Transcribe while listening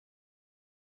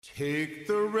Take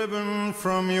the ribbon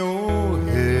from your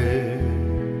head,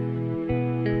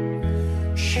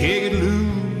 shake it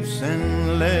loose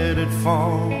and let it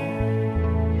fall.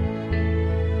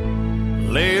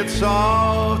 Lay it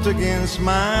soft against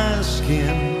my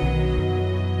skin,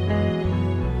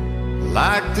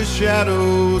 like the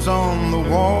shadows on the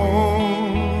wall.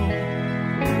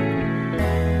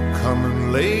 Come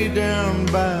and lay down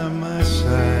by my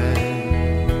side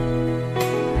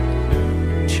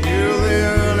till the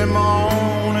early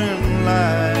morning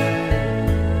light.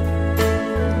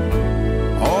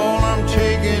 All I'm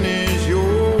taking is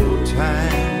your time.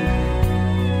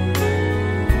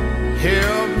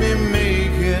 Help me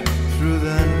make it through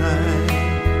the night.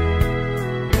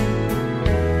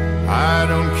 I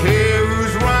don't care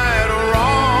who's right or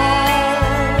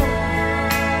wrong,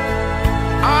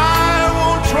 I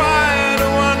won't try to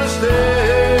understand.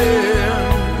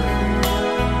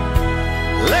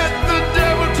 Let the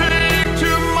devil take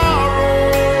tomorrow.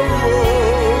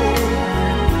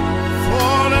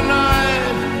 For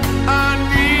tonight I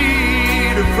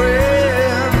need a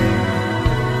friend.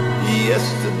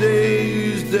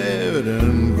 Yesterday's dead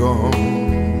and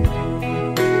gone,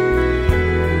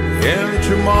 and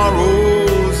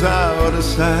tomorrow's out of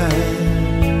sight.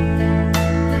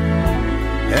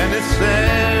 And it's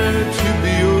sad to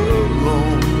be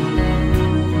alone,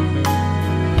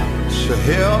 so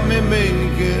help me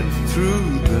make it through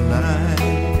the night.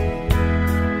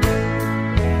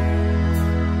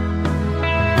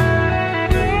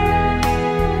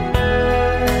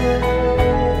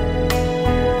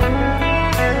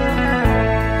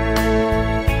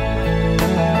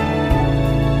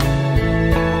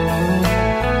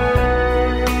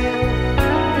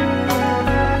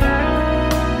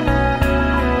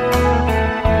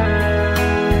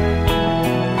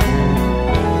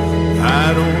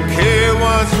 I don't care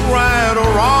what's right or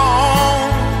wrong,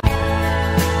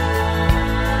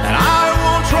 and I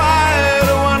won't try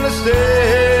to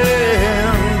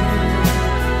understand.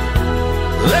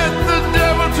 Let the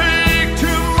devil take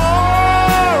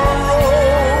tomorrow.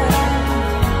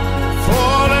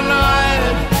 For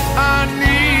tonight I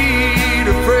need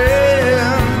a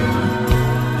friend.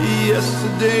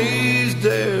 Yesterday's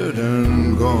dead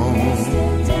and gone,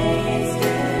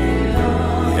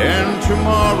 and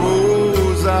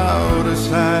tomorrow's out of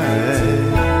sight.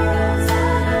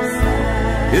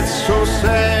 It's so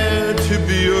sad to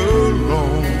be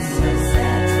alone.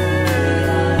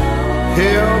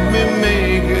 Help me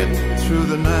make it through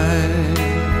the night.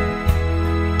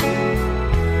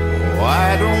 Oh,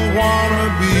 I don't wanna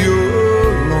be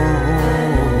alone.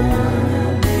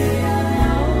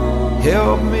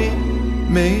 Help me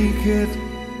make it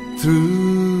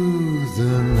through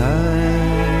the night.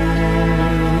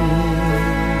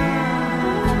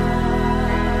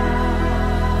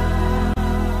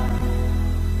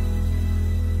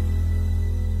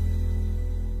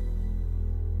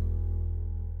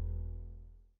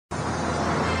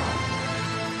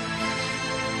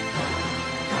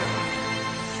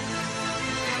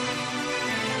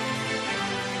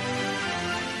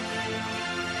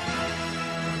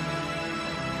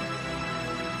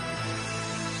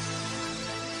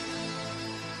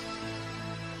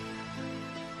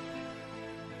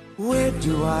 Where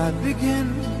do I begin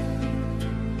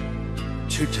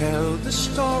to tell the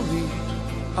story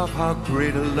of how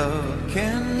great a love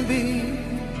can be?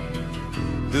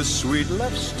 The sweet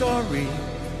love story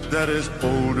that is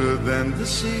older than the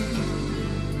sea.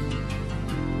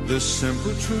 The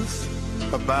simple truth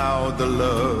about the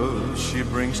love she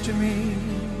brings to me.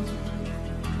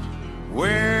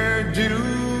 Where do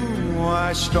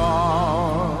I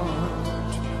start?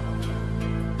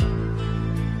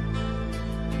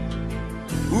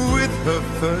 With her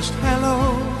first hello,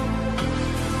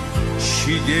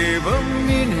 she gave a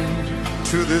meaning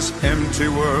to this empty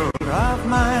world of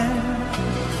mine.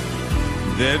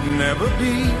 There'd never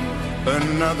be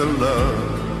another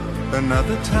love,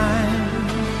 another time.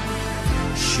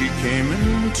 She came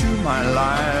into my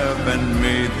life and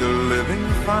made the living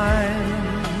fine.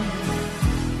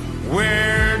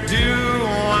 Where do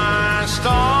I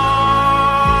start?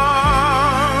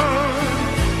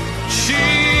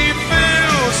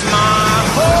 My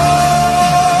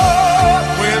heart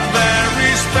with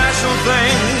very special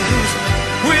things,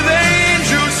 with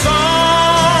angel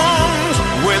songs,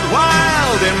 with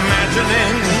wild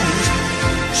imaginings.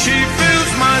 She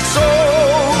fills my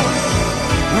soul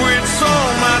with so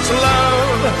much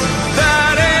love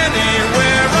that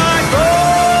anywhere I go,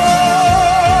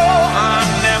 I'm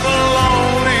never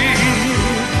lonely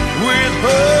with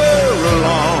her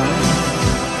along.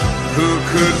 Who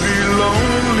could be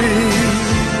lonely?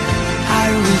 I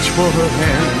reach for her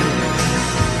hand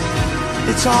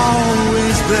it's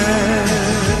always there.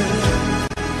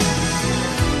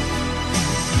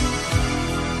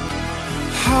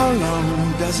 How long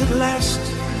does it last?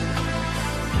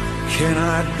 Can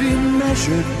I be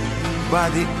measured by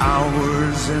the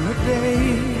hours in a day?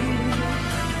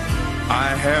 I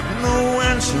have no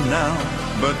answer now,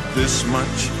 but this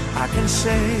much I can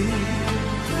say.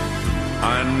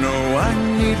 I know I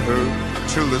need her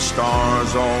till the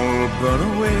stars all burn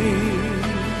away,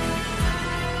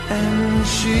 and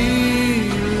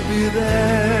she'll be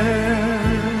there.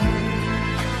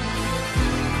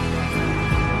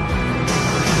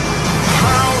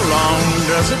 How long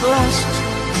does it last?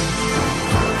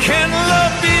 Can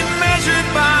love be measured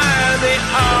by the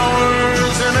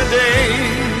hours in a day?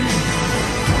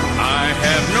 I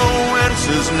have no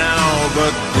answers now,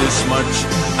 but this much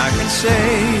I can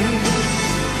say.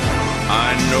 I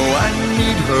know I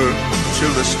need her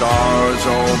till the stars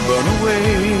all burn away,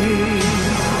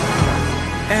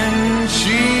 and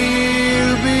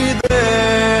she'll be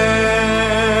there.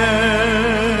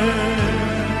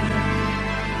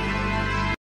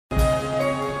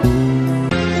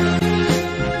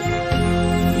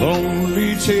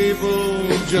 Lonely table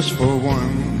just for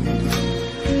one,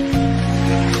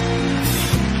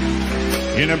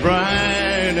 in a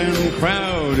bright and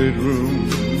crowded room,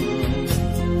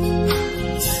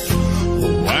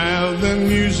 while the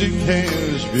music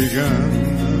has begun.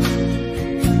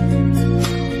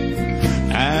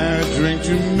 I drink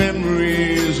to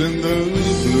memories in the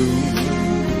blue,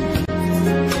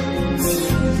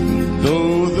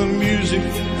 though the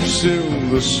music's still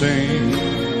the same.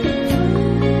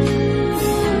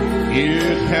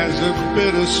 It has a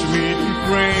bittersweet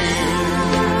refrain.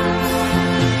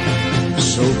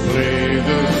 So play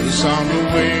the song the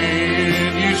way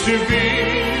it used to be,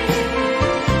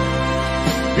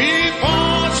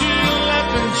 before she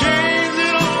left and changed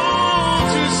it all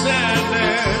to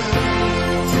sadness.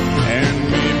 And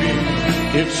maybe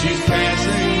if she's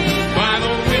passing by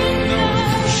the window,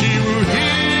 she will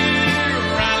hear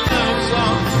our love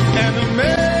song and the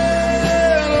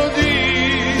melody.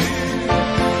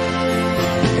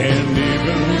 And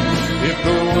even if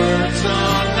the words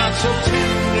are not so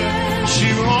tender, she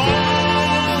will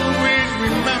always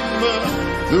remember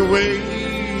the way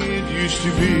it used to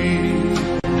be.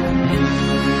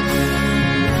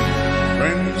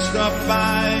 Friends stop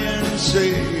by and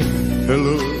say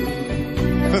hello,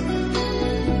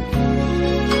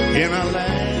 and I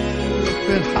laugh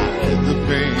and hide the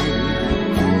pain.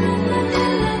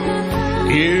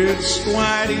 It's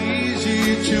quite easy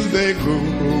till they go.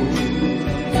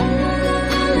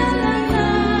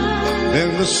 Then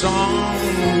the song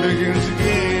begins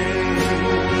again.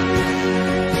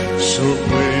 So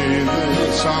play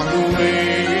the song the way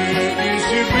it used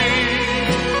to be,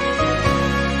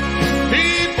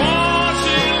 before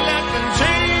she left and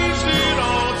changed it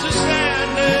all to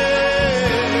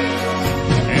sadness.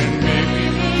 And maybe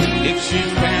if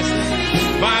she's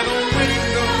passing by the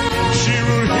window, she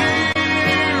will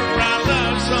hear our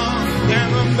love song and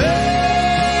the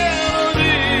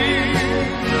melody.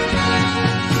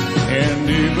 And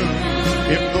even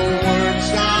if the words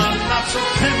are not so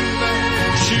tender,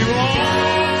 she will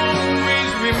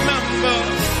always remember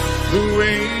the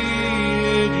way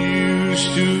it used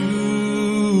to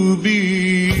be.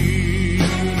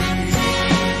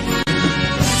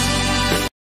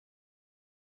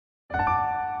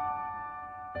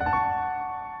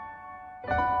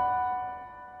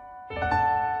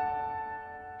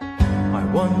 I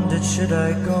wondered, should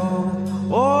I go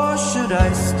or should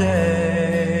I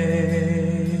stay?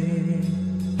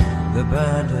 The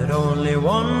band had only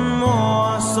one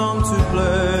more song to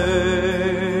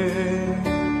play,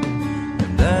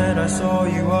 and then I saw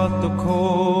you at the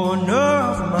corner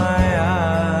of my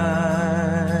eye.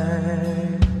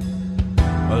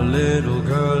 A little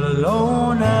girl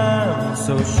alone and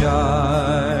so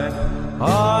shy.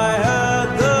 I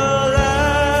had the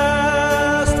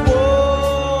last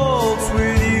waltz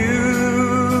with you.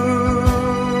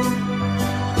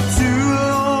 Two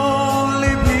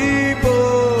lonely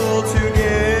people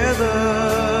together.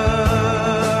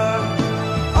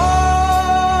 I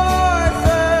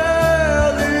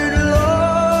fell in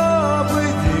love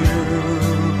with you.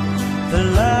 The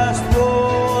last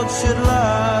waltz should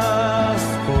last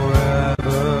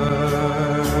forever.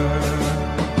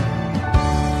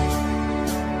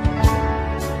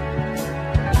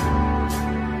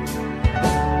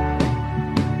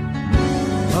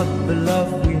 But the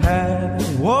love we had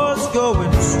was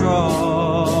going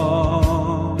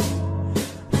strong.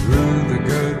 Through the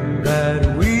good and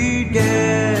bad we'd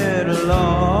get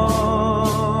along.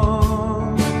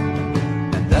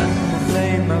 And then the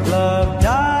flame of love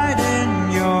died in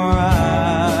your eyes.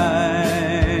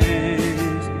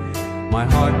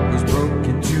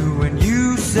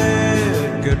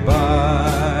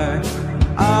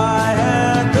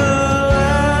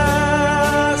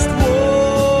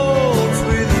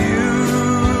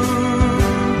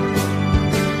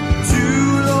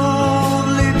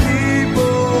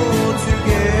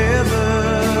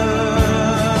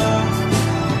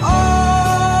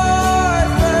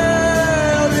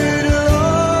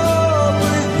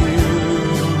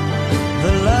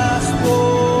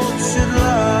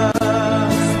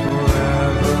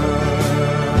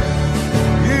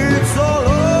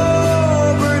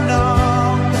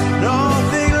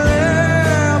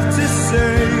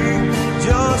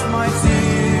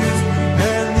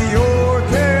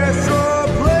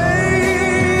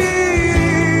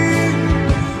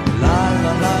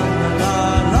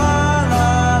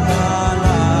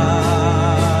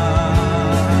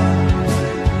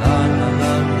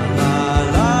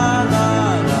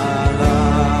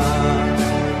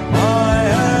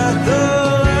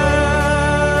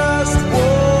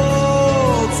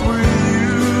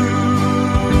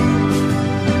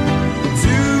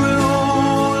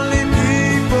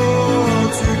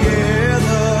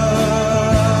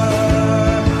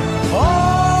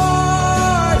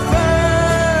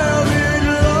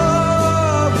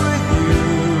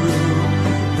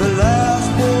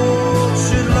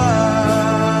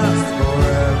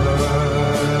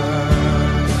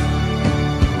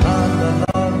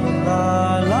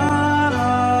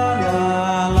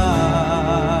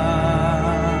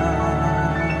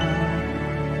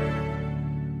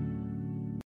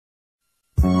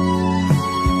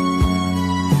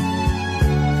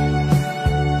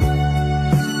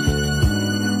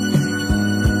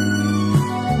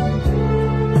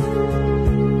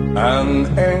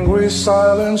 angry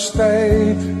silent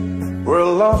state where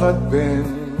love had been,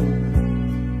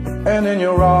 and in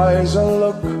your eyes a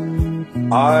look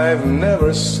I've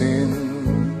never seen.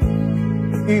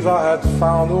 If I had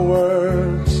found the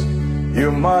words,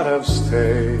 you might have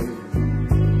stayed.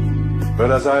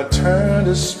 But as I turned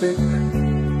to speak,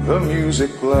 the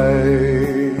music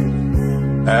played.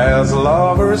 As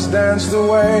lovers danced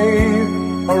away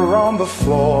around the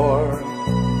floor,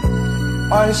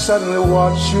 I suddenly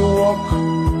watched you walk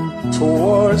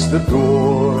towards the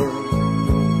door.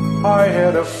 I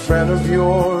had a friend of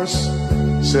yours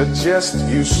suggest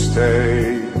you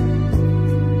stay,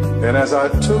 and as I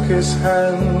took his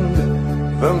hand,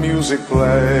 the music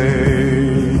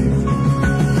played.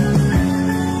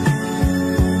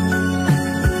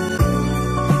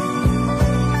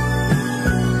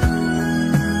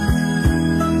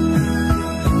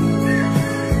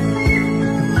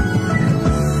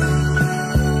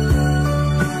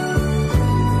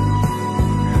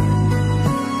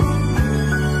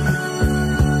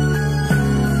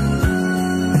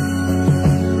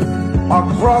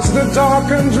 Across the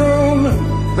darkened room,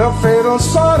 the fatal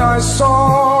sign I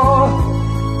saw.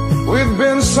 We've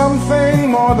been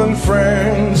something more than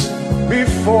friends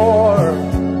before.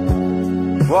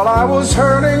 While I was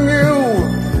hurting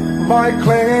you by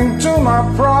clinging to my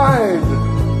pride,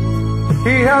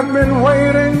 he had been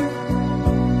waiting,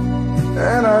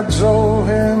 and I drove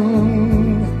him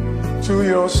to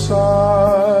your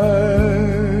side.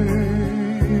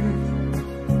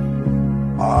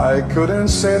 I couldn't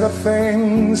say the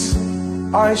things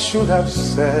I should have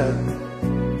said,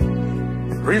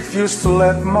 refused to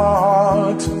let my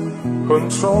heart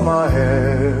control my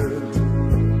head.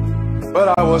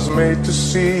 But I was made to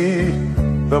see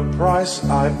the price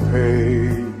I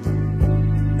paid,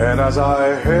 and as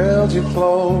I held you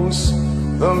close,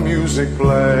 the music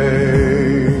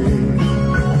played.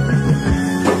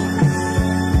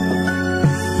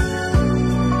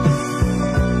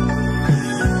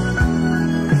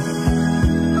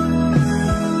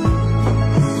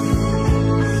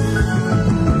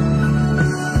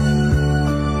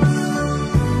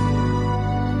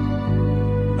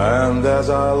 And as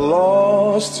I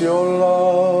lost your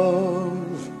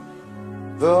love,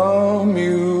 the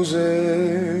music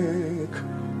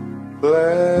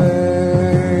played.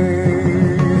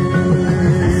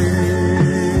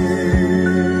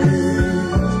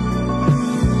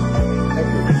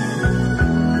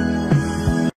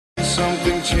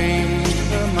 Something changed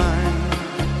her mind,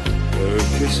 her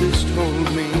kisses told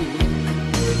me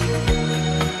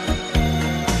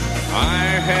I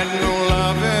had no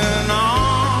loving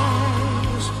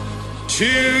arms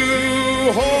to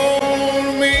hold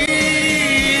me.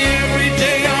 Every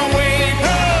day I wake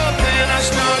up and I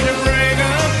start to break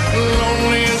up,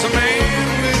 lonely as a man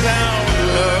without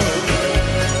love.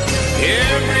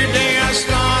 Every day I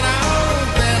start out,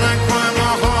 then I cry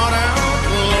my heart out,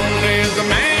 lonely as a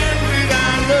man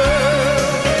without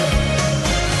love.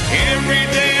 Every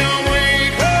day I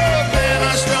wake up and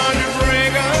I start to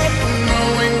break up,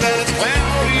 knowing that it's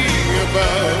cloudy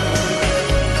above.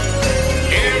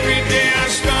 Every day I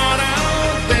start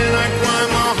out, then I cry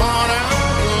my heart out,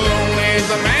 lonely as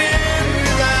a man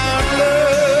without love.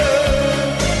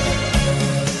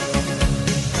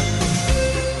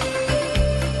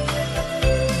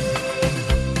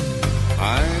 I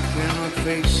cannot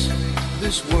face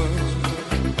this world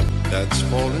that's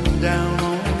falling down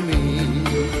on me.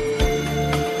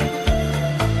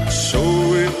 So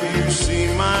if you see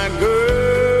my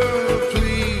girl,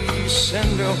 please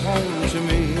send her home to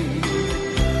me.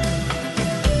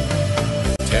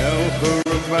 Tell her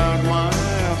about my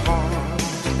heart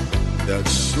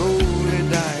that's slowly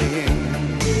dying.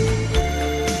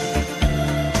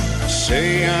 Say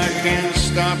I can't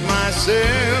stop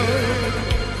myself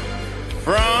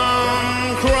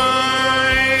from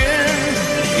crying.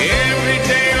 Every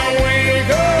day I wake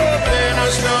up and I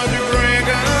start to break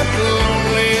up,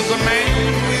 lonely as a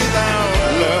man without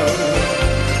love.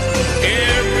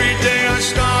 Every day I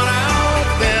start out,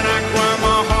 then I cry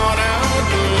my heart out,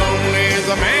 lonely as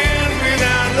a man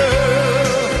without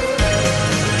love.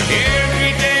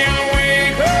 Every day I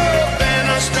wake up and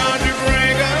I start to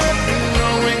break up,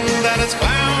 knowing that it's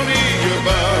cloudy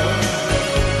above.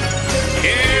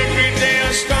 Every day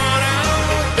I start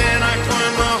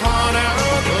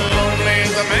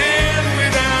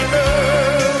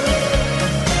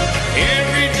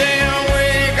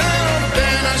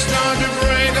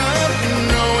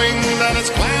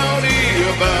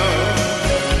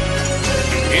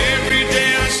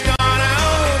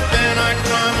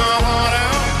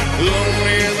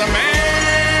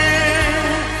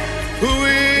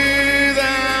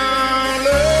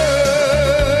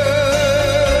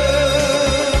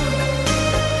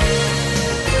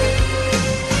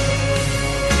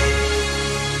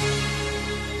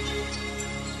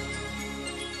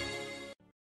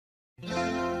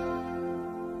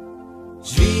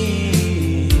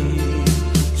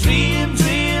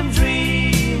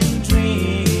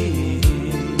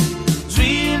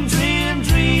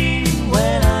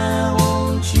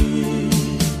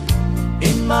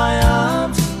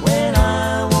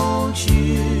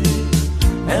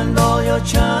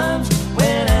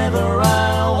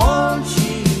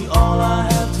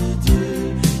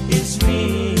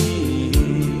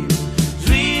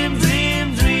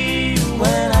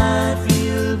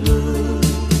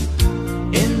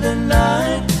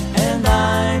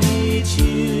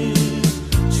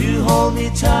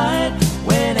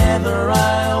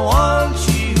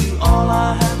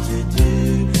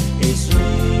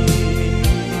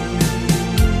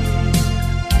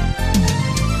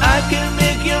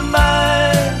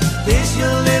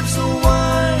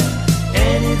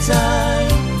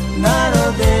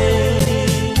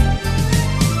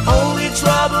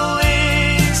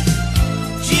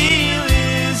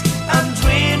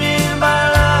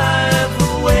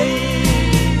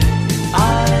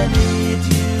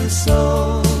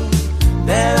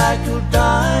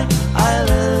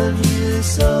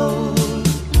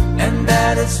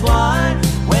that is why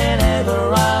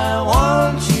whenever I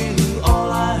want you,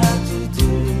 all I have to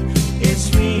do is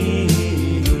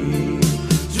dream.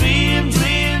 Dream,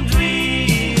 dream,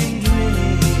 dream,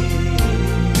 dream.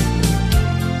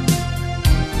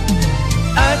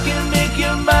 I can make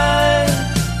you mine,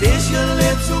 taste your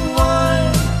lips of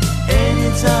wine,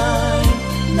 anytime,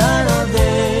 night or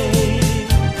day.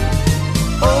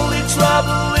 Only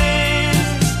trouble is,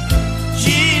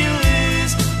 gee,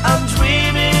 I'm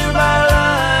dreaming my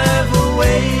life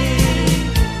away.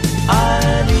 I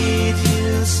need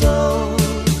you so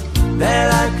that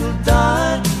I could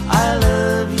die. I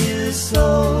love you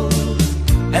so,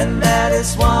 and that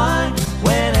is why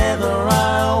whenever I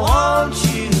want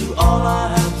you, all I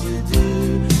have to do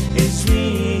is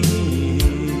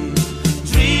dream.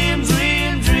 Dream,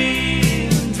 dream, dream,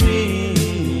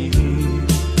 dream.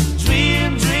 Dream,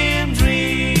 dream,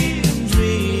 dream,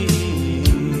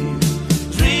 dream.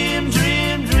 Dream,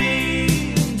 dream,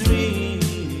 dream, dream.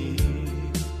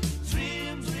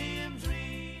 Dream, dream,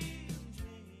 dream,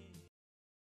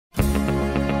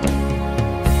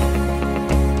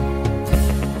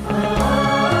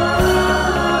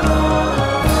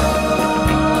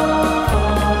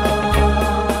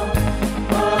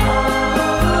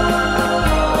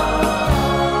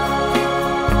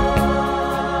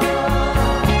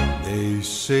 They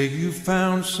say you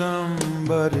found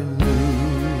somebody new,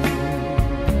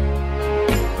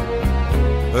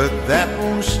 but that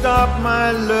won't stop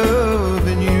my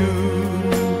loving you.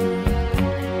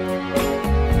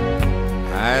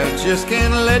 I just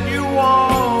can't let you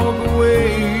walk away.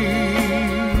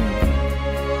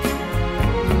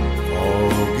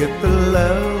 Forget the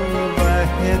love I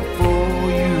had for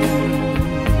you.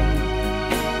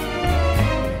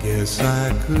 Guess I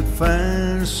could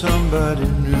find somebody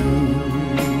new,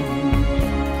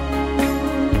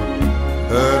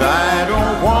 but I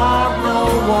don't want no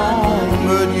one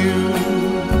but you.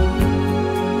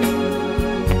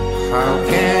 How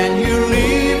can you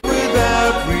leave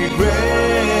without regret?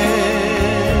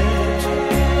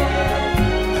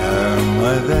 Am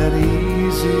I that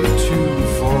easy to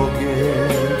forget?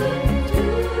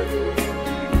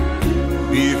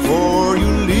 Before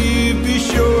you leave, be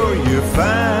sure you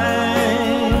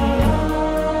find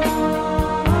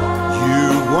you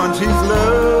want his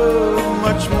love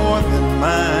much more than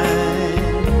mine.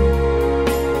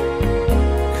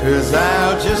 'Cause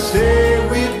I'll just say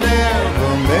we've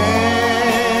never met.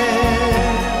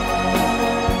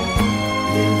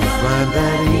 You'll find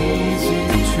that easy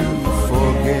to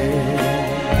forget.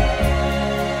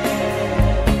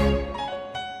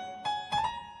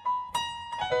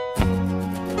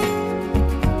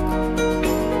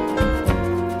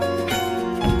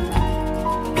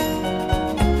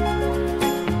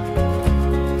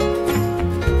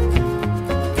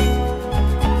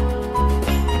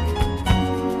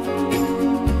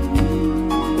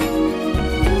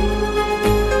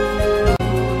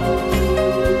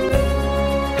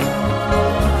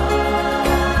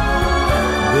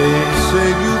 They say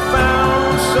you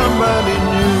found somebody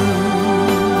new,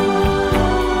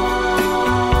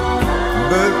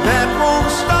 but that won't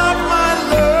stop my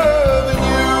loving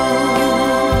you.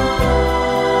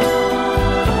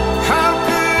 How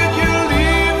could you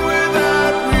leave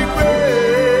without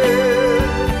regret?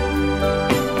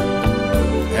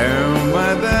 Am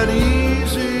I that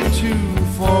easy to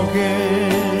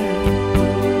forget?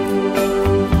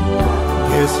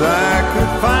 Guess I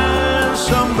could find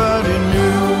somebody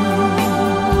new,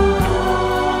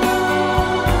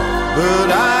 but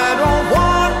I don't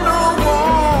want no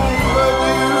one but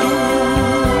you.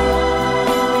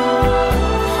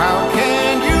 How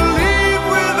can you leave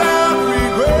without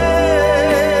regret?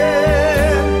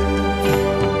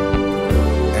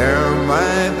 Am I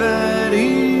that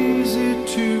easy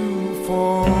to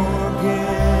forget?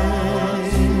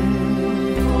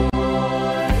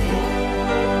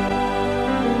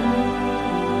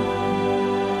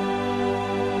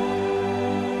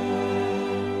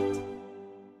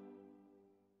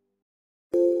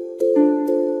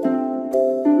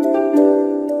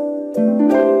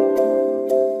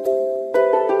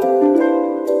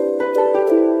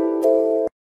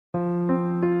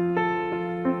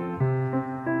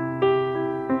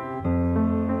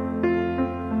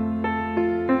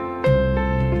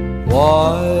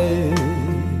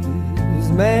 Wise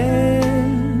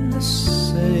men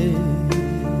say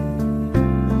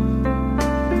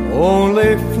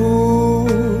only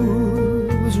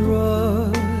fools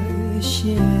rush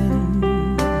in,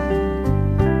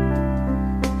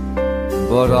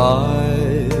 but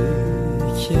I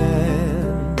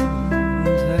can't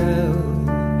help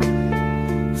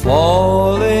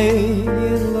falling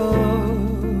in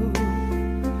love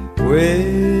with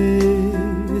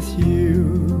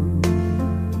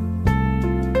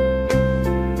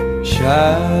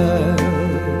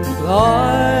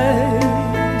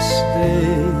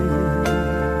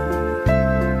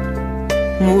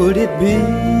would it be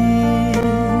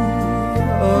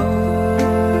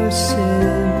a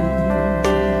sin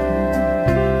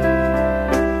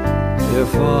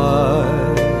if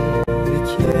I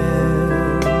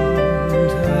can't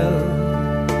help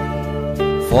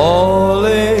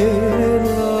falling in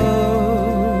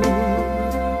love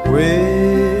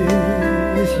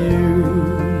with you?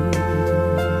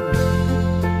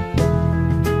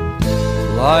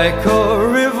 Like a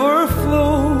river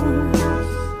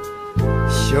flows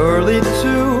surely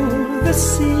to the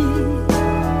sea,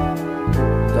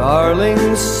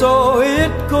 darling, so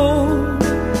it goes.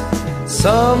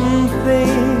 Some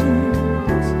things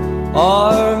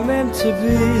are meant to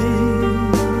be.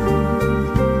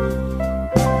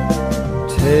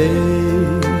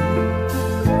 Take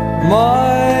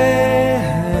my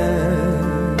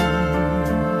hand,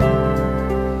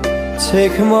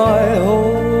 take my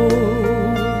whole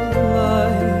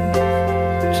life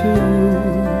too.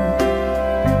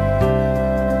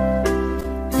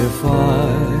 If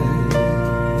I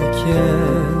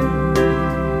can't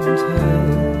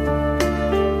help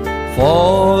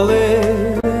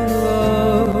falling in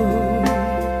love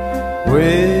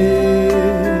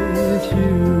with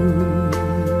you.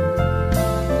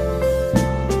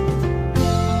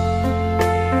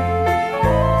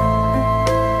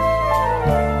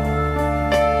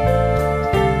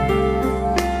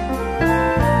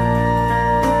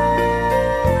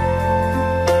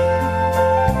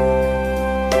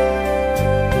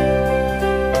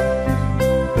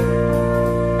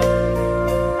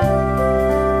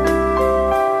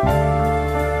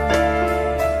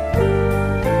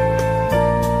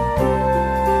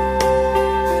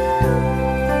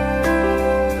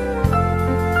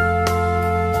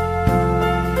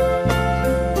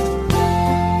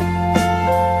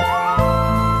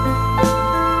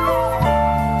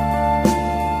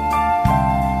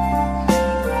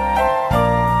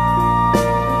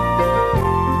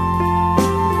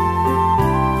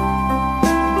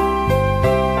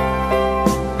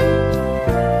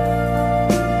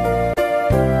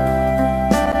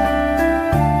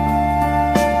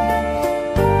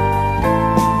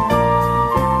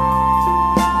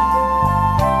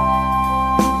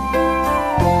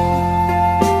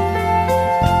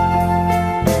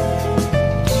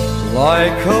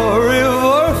 Like a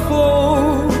river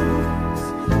flows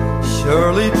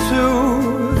surely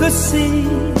to the sea,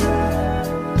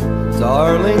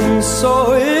 darling,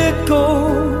 so it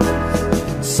goes.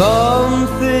 Some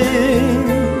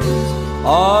things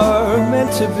are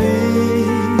meant to be.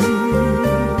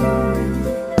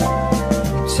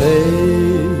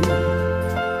 Take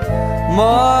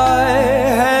my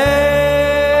hand,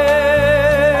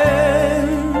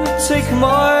 take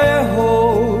my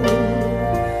whole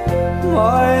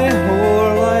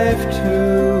life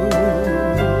too.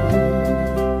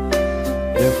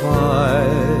 If I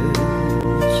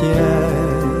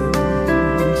can't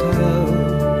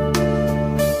help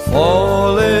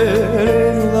falling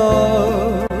in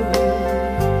love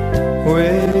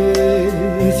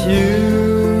with you,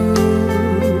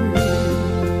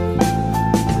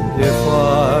 if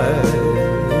I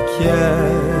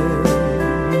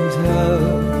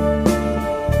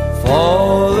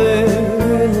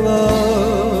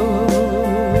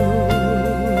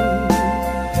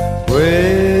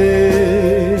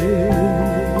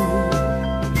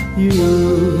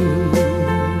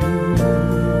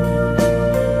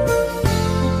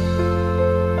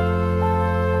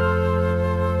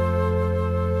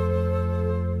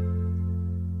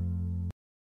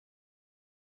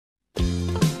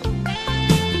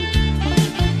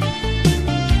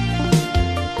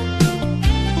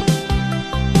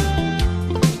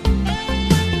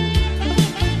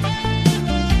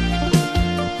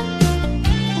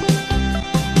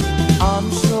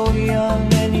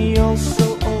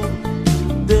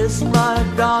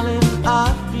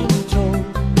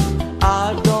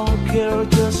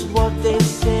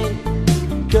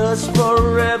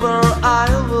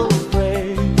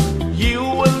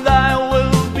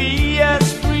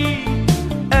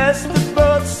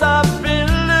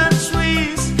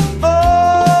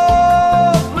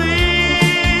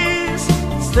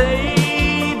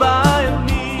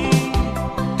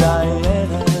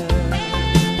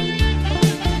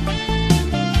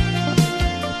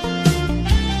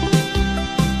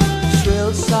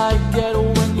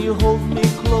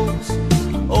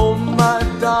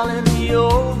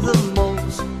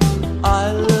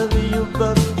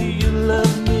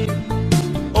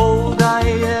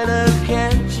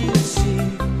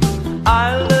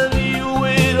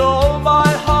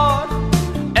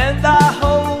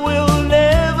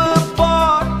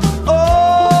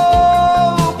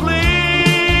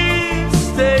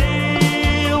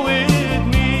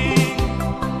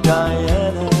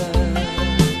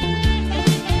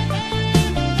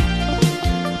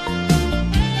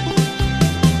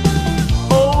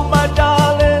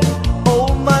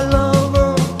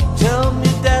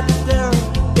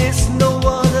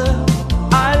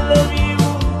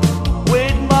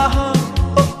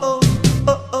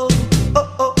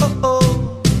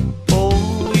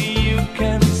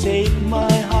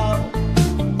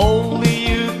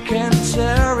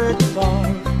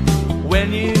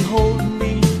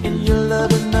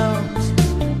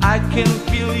can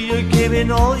feel you're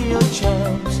giving all your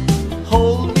charms.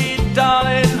 Hold me,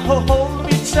 darling, hold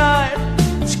me tight.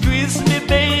 Squeeze me,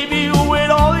 baby,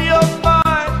 with all your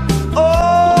might.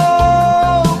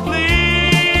 Oh,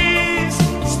 please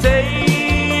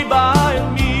stay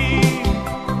by me,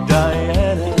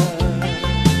 Diana.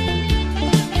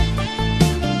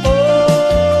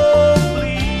 Oh,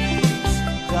 please,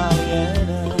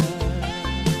 Diana.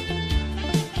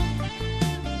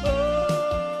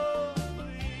 Oh,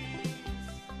 please,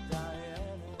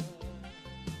 Diana.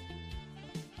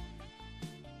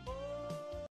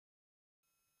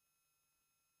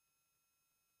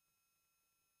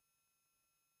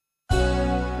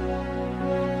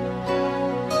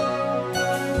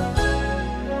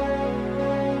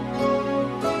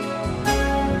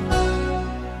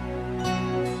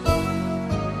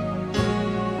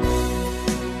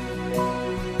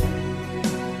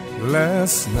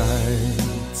 Last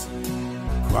night,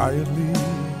 quietly,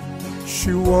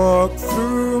 she walked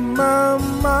through my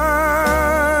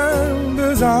mind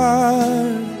as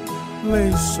I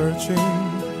lay searching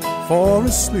for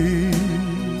a sleep.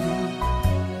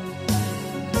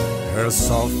 Her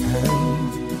soft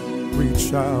hand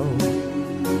reached out,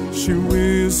 she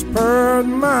whispered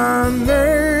my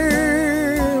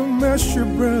name as she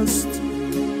brushed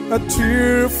a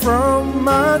tear from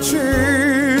my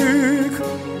cheek.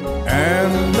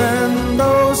 And then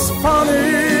those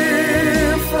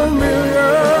funny,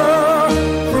 familiar,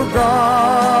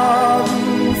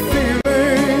 forgotten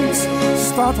feelings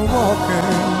start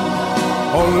walking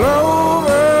all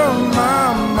over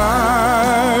my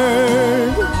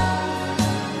mind.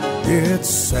 It's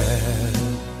sad,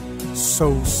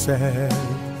 so sad,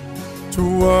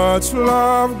 to watch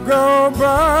love go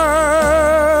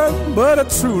by, but a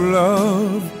true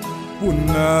love would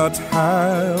not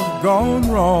have gone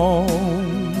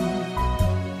wrong.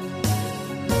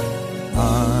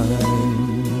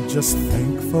 I'm just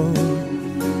thankful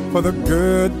for the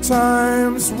good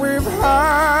times we've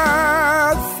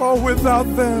had, for without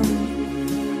them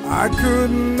I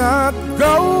could not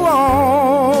go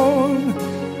on.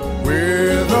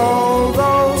 With all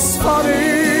those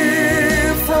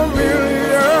funny,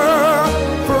 familiar,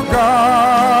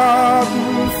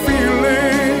 forgotten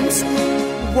feelings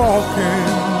walking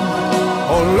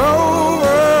all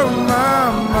over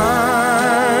my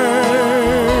mind.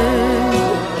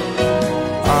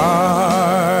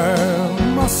 I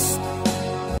must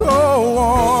go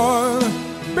on,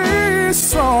 be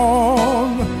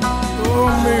strong. A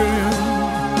million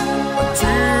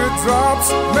teardrops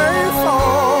may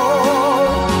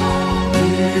fall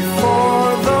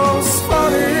before those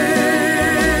funny,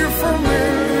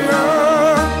 familiar,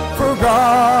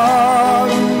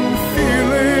 forgotten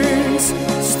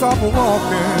stop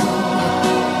walking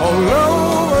all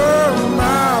over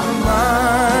my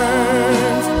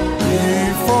mind.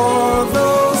 Before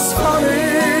those funny,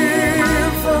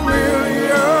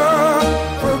 familiar,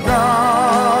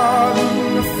 forgotten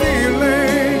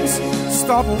feelings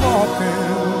stop walking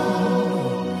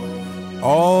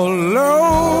all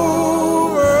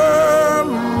over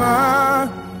my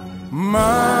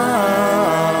mind.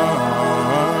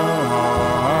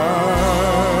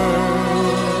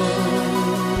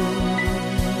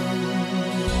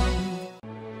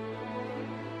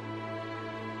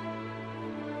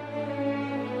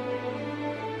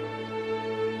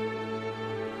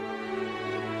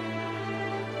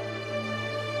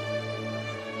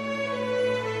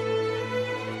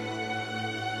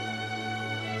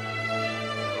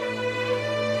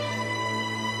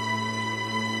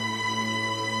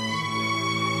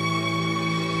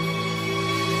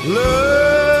 Love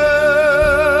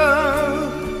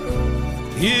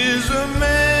is a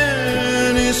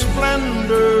many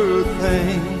splendor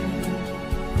thing.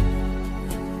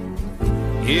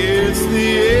 It's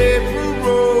the April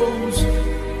rose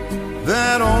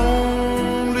that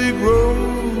only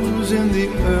grows in the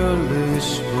early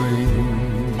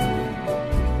spring.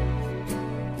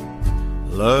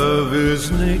 Love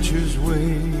is nature's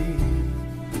way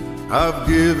of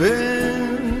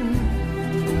giving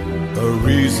a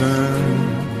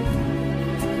reason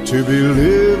to be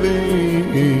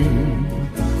living,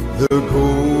 the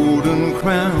golden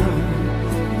crown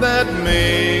that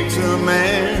makes a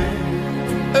man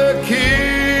a king.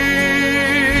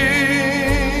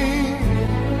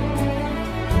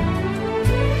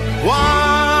 Once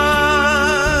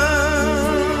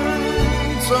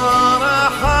on a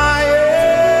high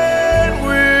and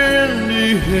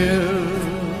windy hill,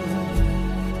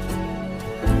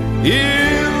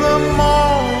 in the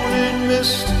morning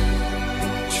mist,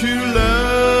 true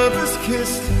love is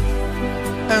kissed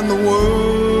and the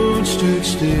world stood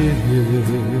still.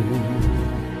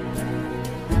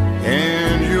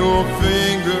 your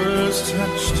fingers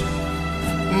touched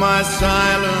my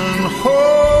silent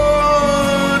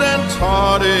heart and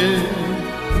taught it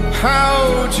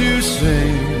how to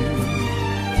sing.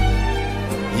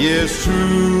 Yes,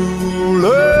 true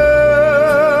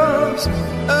love's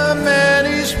a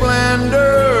many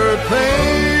splendored thing.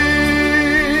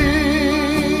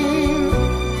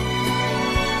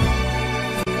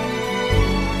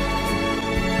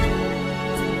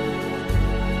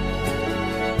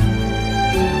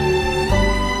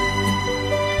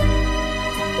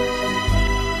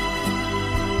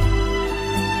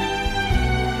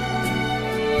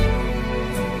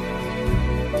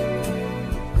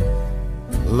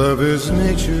 Love is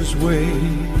nature's way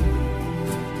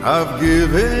of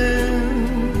giving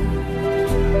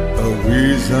a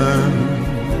reason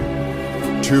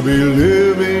to be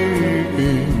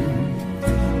living,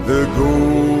 the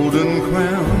golden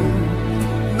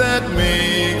crown that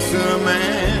makes a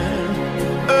man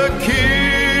a king.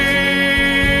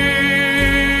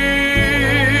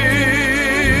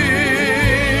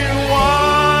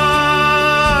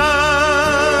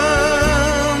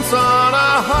 Once on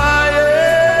a high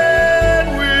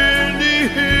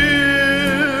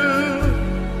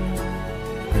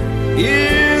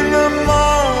in the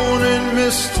morning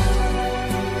mist,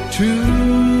 two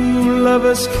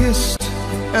lovers kissed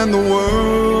and the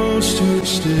world stood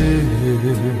still,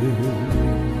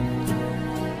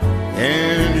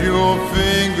 and your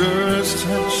fingers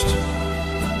touched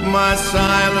my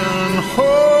silent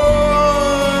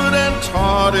heart and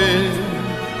taught it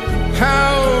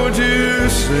how to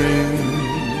sing.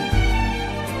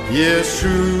 Yes,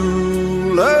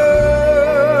 true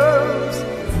love's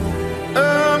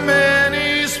a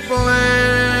many splendor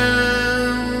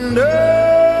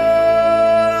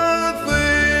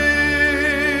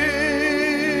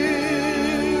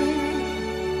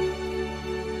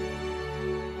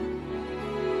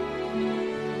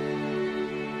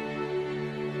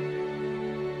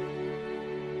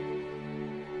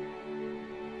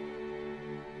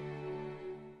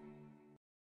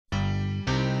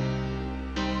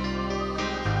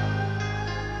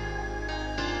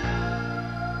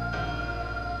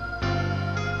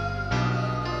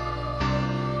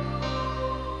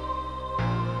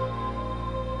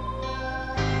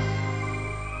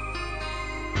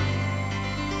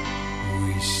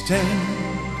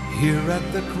stand here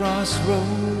at the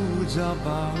crossroads of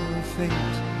our fate.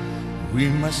 We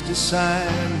must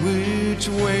decide which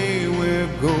way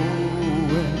we're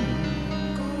going,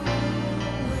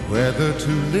 whether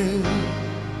to live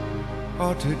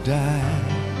or to die.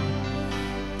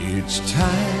 It's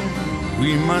time,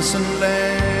 we mustn't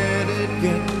let it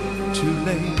get too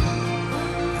late.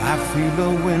 I feel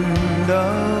a wind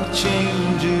of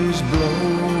change is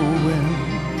blowing.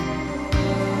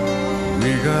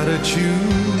 We gotta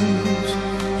choose,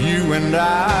 you and I.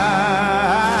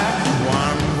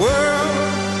 One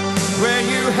world where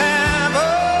you have a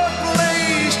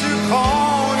place to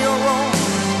call your own,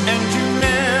 and you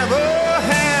never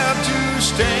have to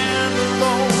stand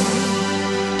alone.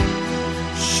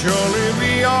 Surely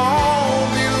we all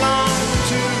belong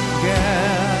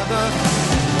together.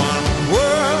 One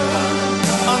world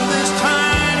on this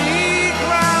tiny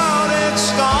crowded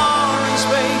starry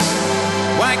space.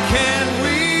 Why can't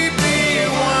we be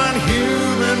one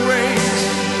human race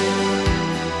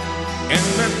and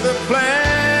let the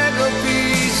flag of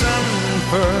peace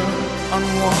unfurl on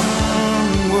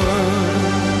one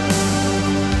world?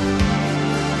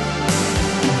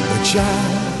 The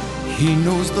child, he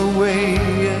knows the way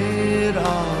it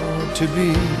ought to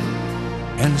be,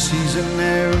 and sees in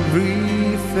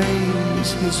every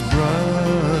face his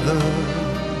brother.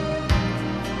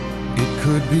 It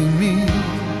could be me,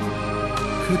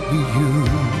 could be you.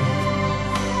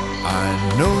 I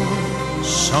know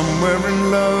somewhere in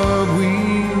love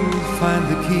we'll find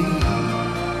the key.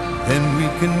 Then we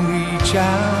can reach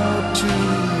out to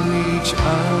each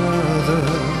other.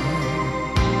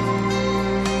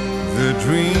 The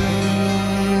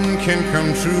dream can come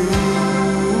true.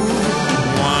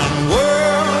 One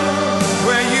world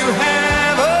where you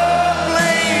have a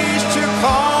place to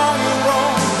call your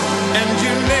own, and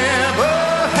you never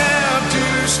have to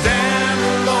stand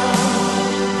alone.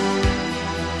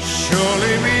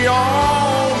 Surely we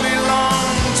all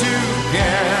belong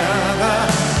together.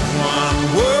 One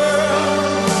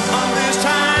world on this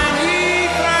tiny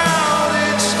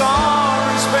crowded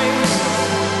starry space.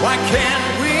 Why can't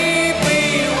we be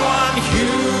one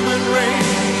human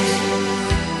race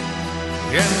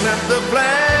and let the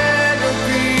flag of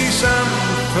peace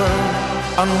unfurl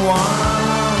on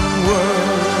one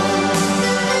world?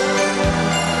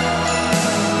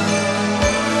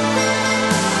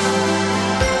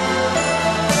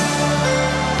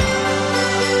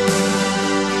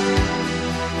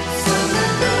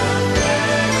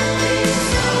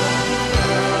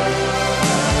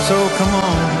 So come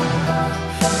on,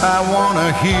 I wanna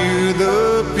hear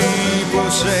the people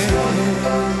say,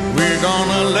 we're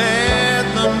gonna let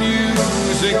the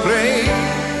music play.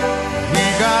 We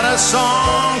got a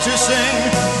song to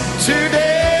sing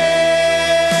today.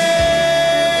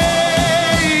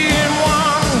 In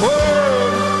one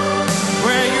world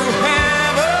where you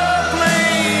have a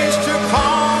place to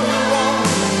call your own,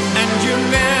 and you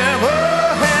never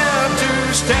have to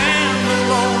stand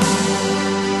alone.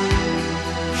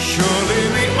 Surely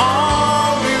we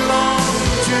all belong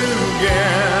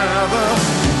together.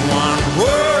 One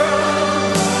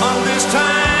world on this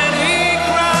tiny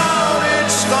crowded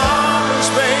starless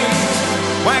space.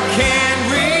 Why can't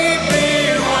we be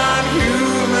one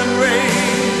human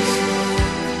race?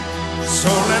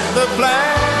 So let the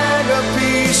flag of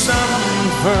peace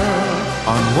unfurl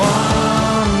on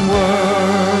one world.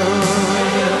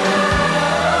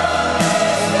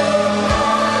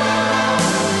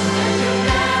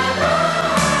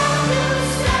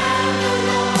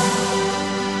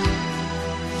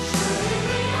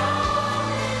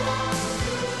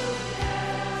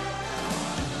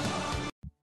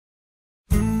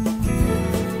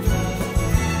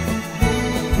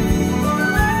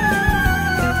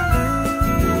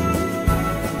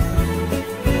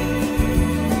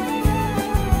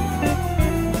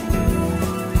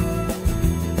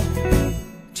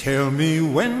 Tell me,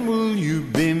 when will you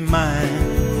be mine?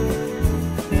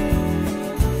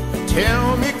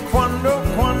 Tell me quando,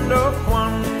 quando,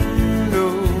 quando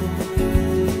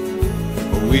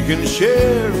we can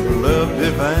share love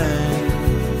divine.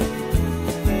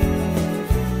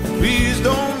 Please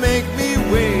don't make me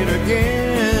wait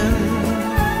again.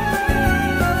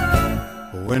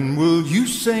 When will you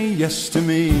say yes to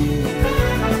me?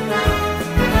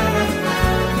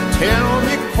 Tell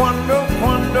me quando,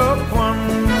 quando, quando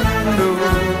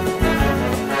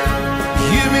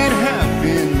you mean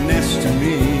happiness to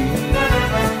me.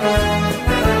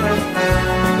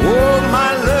 Oh,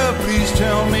 my love, please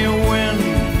tell me when.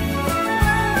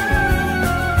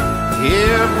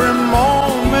 Every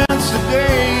moment's a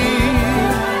day.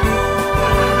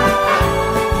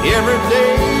 Every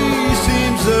day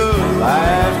seems a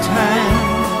lifetime.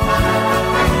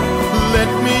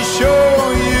 Let me show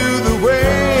you the way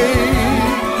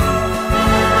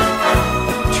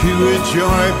to a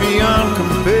joy beyond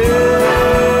compare.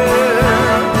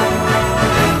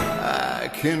 I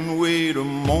can wait a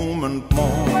moment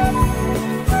more.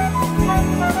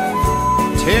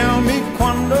 Tell me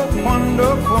quando, quando,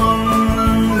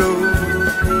 quando.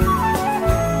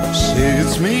 Say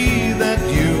it's me that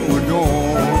you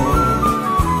adore.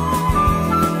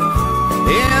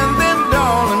 And then,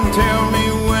 darling, tell me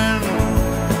when.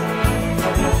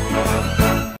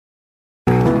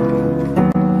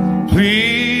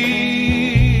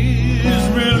 Please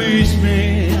release me,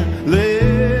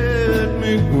 let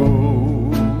me go.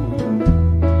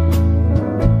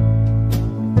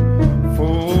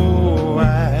 For I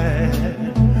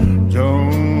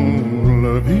don't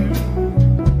love you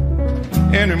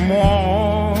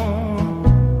anymore.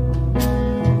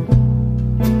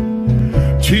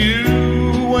 To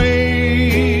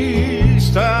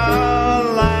waste our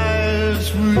lives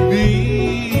would be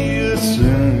a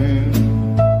sin.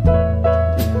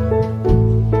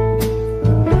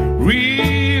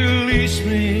 Release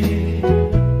me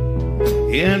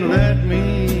and let me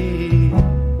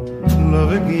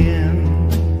love again.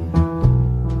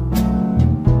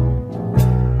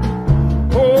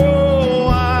 Oh,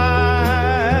 I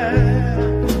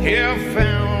have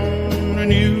found a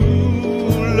new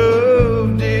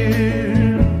love,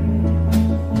 dear,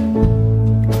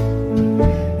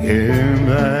 and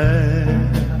I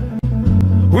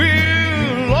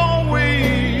will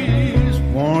always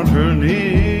want her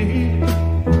near.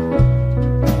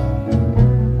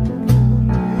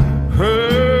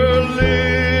 Her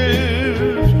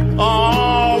lips are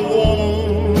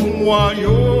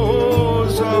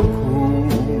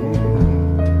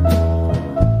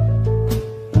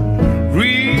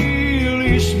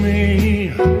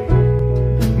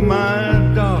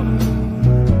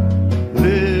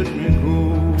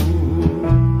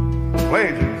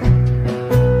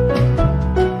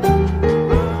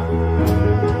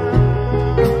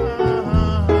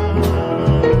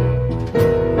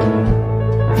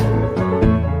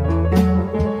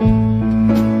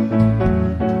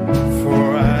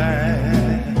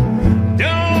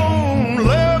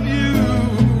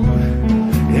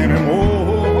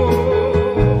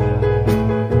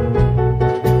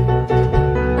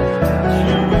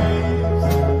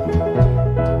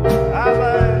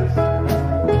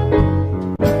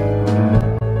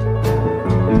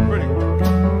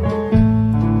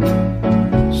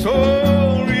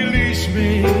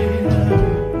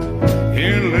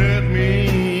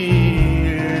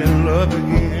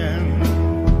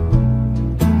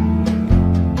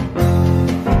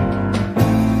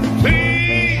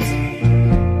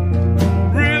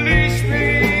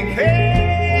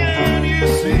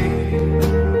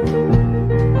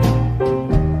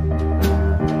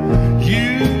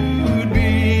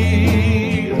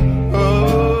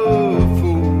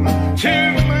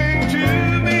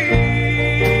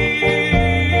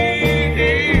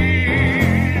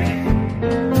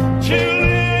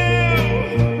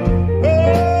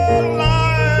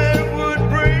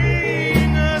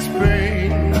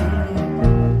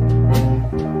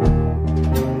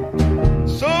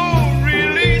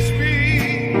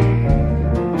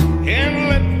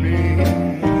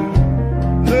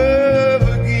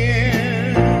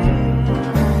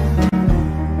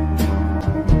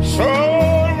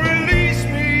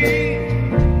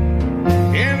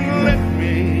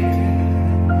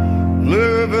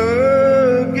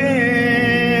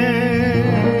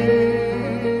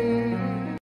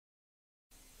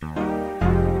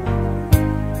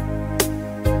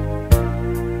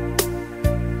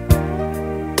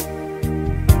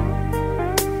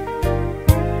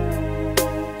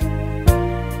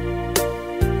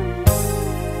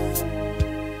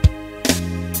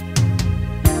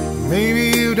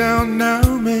don't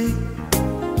know me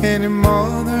any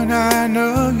more than I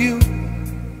know you,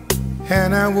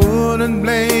 and I wouldn't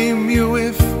blame you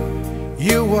if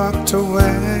you walked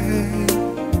away.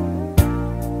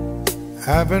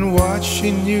 I've been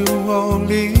watching you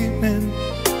all evening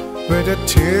with the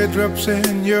teardrops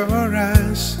in your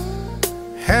eyes,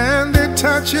 and it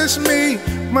touches me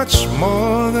much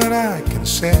more than I can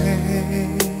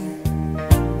say.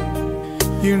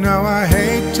 You know I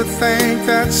hate to think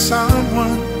that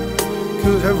someone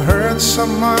could have hurt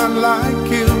someone like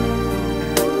you,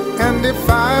 and if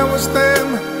I was them,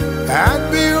 I'd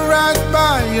be right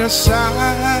by your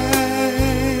side.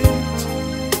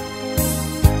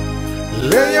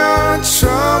 Lay your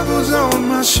troubles on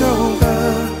my shoulder,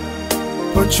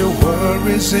 put your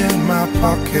worries in my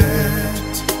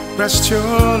pocket, rest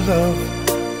your love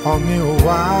on me a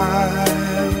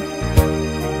while.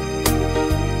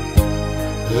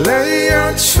 Lay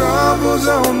your troubles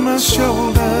on my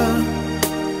shoulder,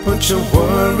 put your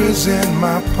worries in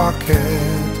my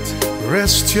pocket,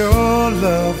 rest your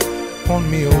love on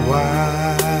me a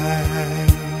while.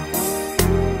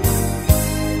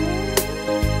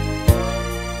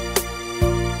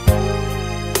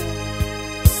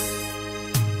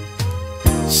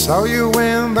 Saw you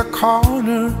in the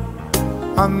corner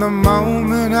on the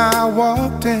moment I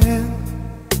walked in,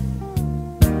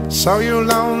 saw your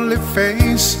lonely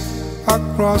face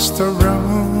across the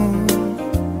room.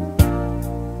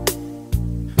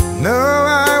 No,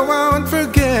 I won't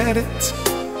forget it,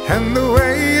 and the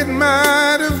way it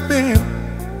might have been.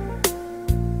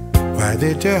 Why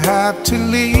did you have to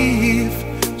leave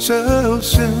so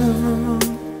soon?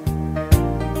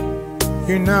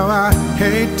 You know I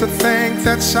hate to think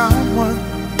that someone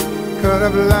could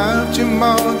have loved you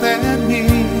more than me,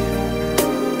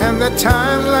 and at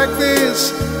times like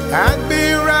this I'd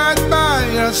be right by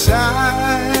your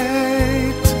side.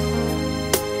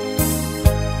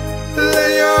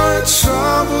 Lay your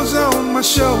troubles on my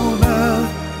shoulder,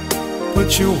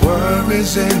 put your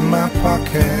worries in my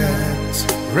pocket,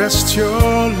 rest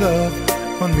your love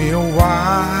on me a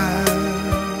while.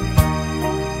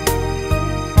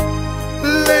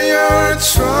 Lay your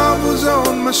troubles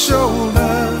on my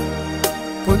shoulder,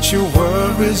 put your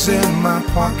worries in my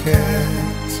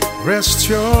pocket, rest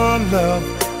your love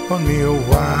on me a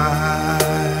while.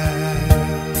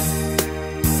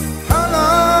 How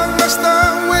long must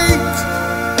I wait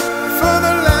for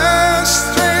the last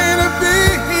train to be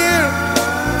here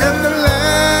and the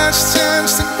last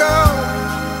chance to go?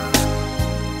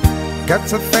 Got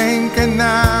to thinking I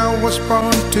was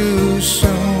born too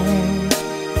soon.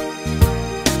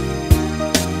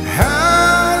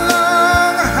 How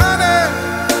long, honey,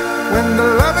 when the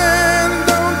loving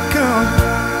don't come?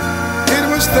 It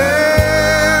was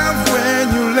there when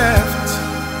you left,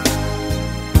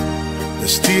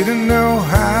 just didn't know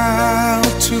how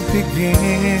to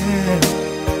begin.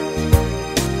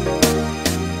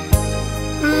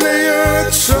 Lay your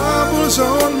troubles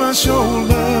on my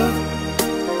shoulder,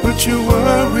 put your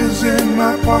worries in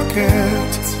my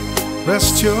pocket,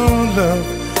 rest your love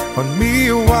on me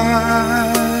a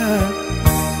while.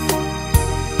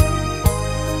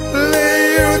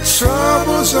 Lay your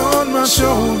troubles on my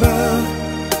shoulder,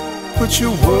 put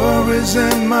your worries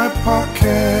in my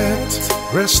pocket,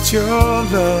 rest your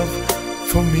love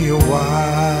for me a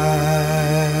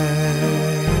while.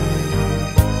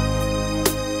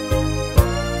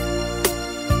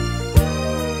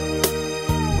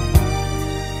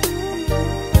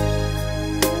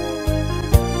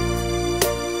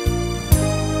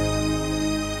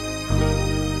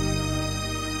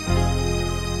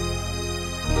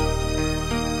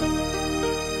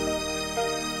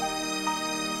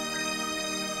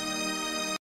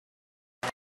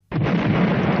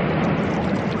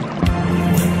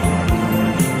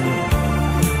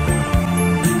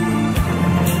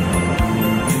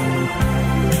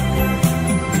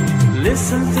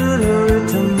 Listen to the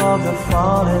rhythm of the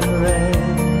falling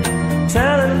rain,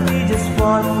 telling me just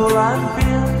what for I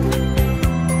feel.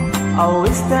 I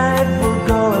wish that it would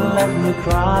go and let me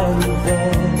cry in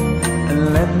vain, and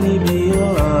let me be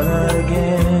alone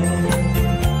again.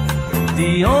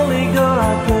 The only girl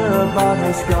I care about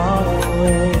has gone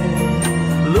away,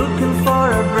 looking for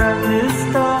a brand new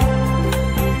start.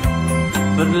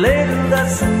 But later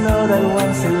doesn't know that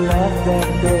when she left that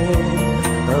day,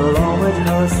 along with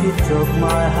her she took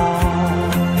my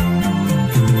heart.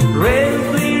 Rain,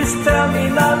 please tell me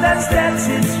now that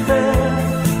it's fair,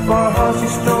 for how she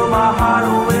stole my heart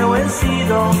away when she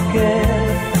don't care.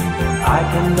 I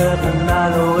can live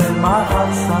another in my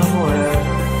heart somewhere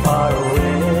far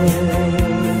away.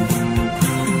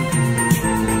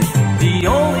 The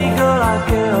only girl I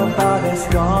care about has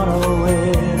gone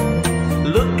away.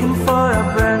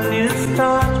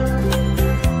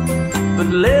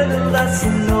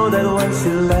 when she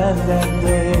left that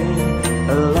day.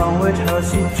 Along with her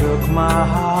she took my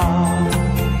heart.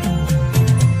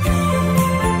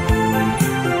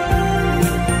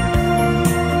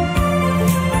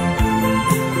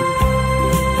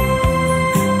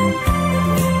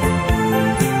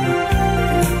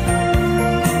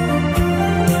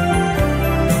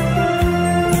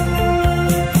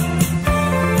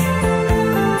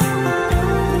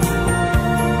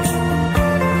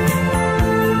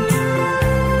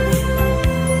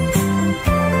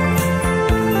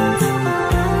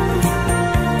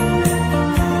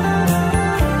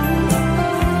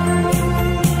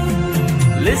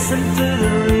 Listen to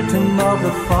the rhythm of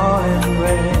the falling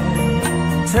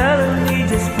rain, telling me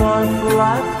just one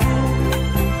life.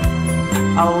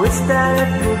 I wish that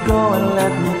it would go and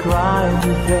let me cry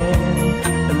again,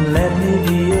 and let me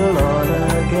be alone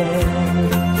again.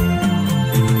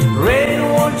 Rain,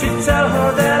 won't you tell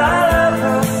her that I love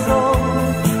her so?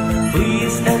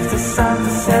 Please ask the sun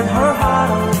to set her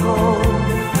heart on gold.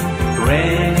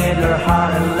 Rain in her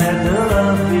heart and let the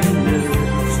love you knew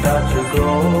start to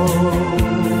grow.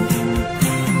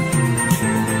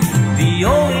 The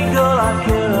only girl I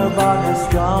care about has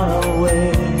gone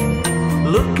away,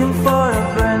 looking for a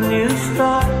brand new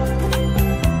start.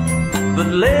 But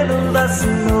little does she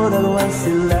know that when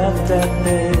she left that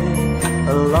day,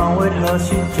 along with her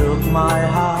she took my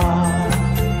heart.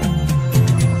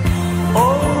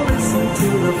 Oh, listen to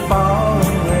the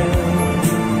falling rain.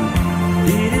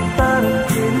 Dee-dee-da-da,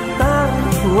 dee-dee-da-da.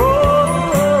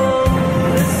 Oh,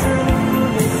 listen,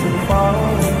 listen,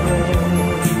 falling rain.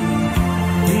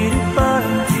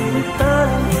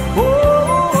 Oh,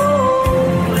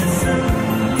 listen,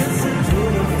 listen to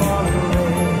the falling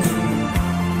rain.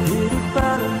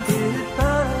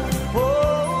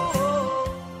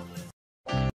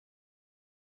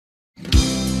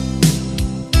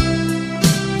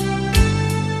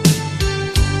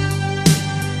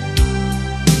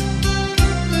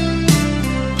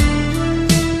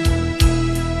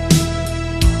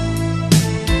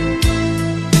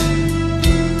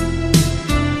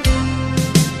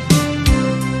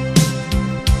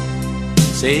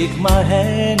 Take my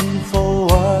hand for a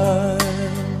while,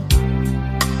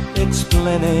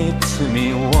 explain it to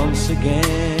me once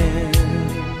again,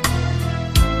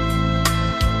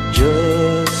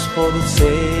 just for the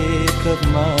sake of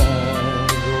my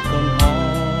broken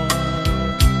heart.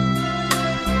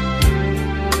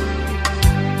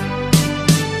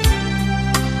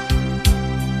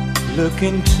 Look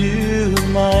into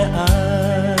my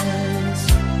eyes,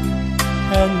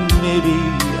 and maybe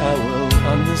I will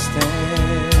understand.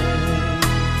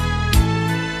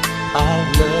 Our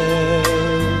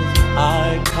love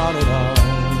I counted on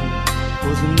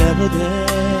was never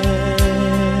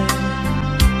there.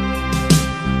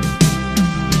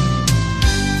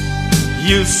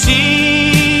 You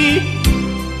see,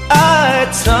 I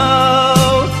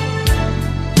thought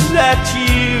that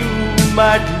you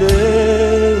might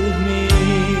love me,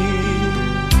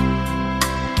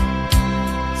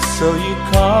 so you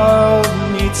called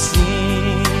me, it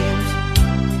seems,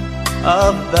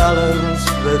 a balance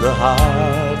with a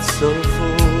heart so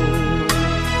full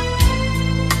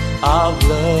of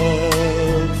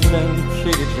love and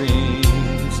pretty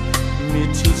dreams, me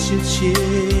teach you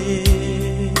cheer.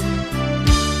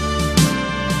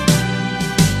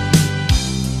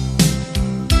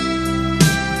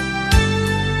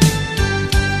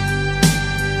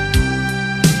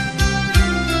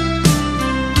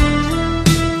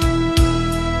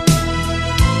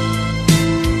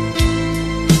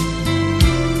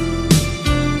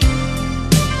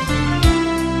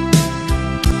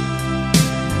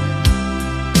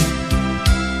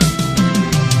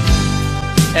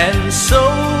 And so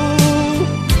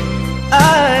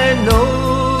I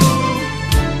know,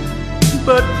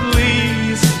 but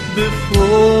please,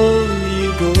 before you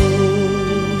go,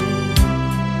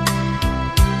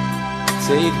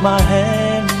 take my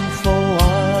hand for a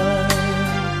while,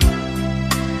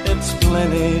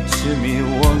 explain it to me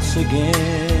once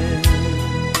again,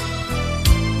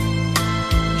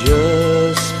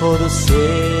 just for the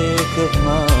sake of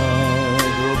my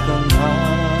broken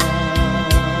heart.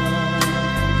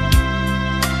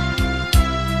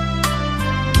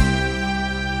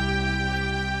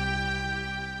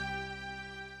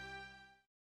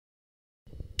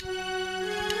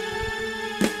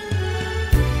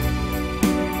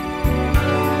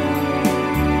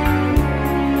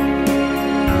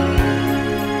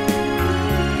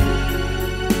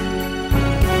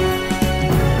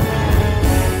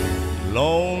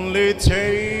 Lonely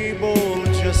table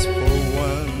just for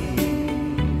one,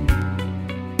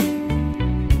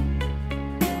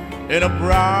 in a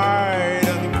bright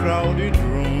and crowded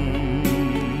room.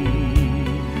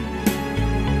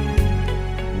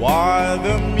 while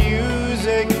the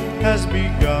music has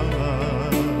begun.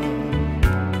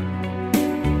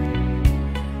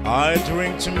 I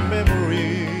drink to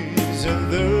memories in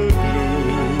the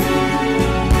blue.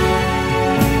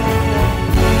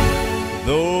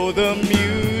 Though the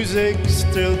music's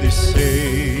still the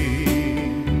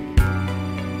same,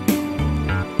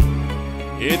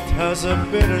 it has a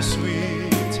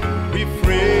bittersweet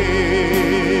refrain.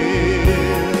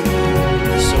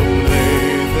 So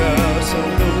play the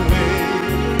song the way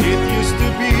it used to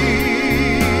be,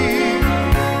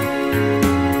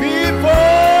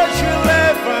 before she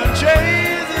left and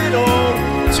changed it all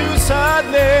to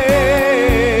sadness.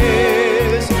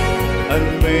 And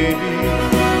maybe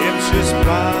if she's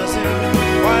passing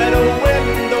by the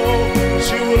window,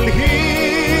 she will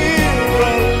hear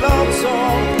a love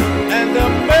song and the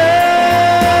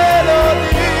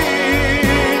melody.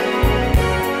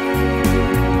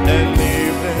 And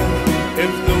even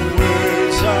if the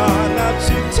words are not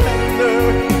too tender,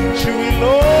 she will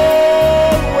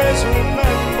always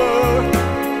remember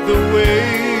the way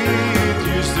it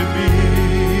used to be.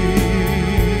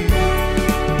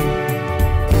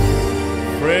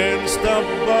 Friends stop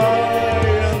by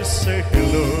and say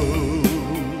hello,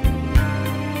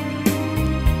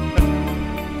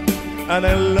 and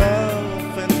I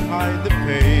laugh and hide the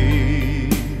pain.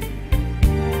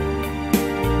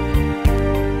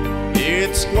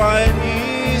 It's quite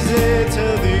easy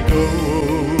till they go.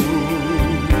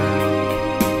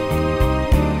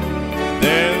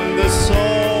 Then the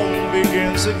song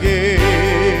begins again.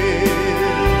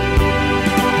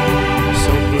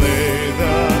 So play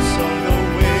the song the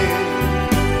way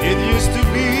it used to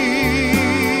be,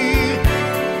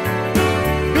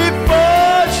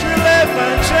 before she left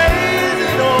and changed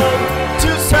it all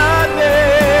to sadness.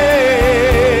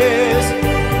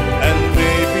 And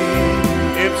maybe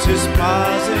if she's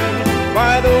passing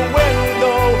by the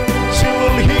window, she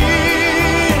will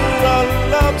hear a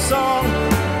love song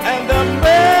and the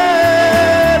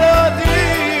melody.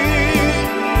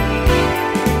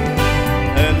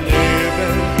 And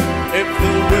even if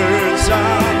the words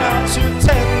are not too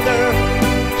tender,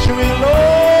 she will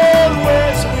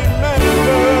always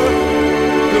remember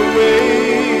the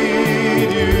way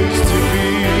it used to be.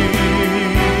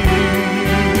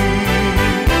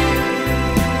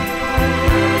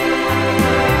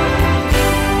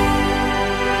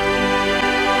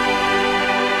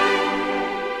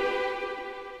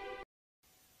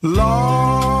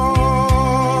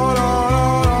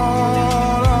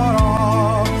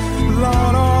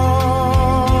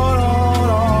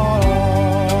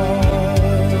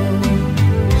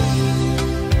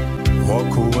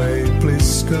 Walk away,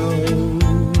 please go,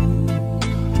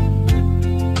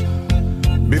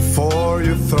 before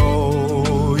you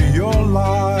throw your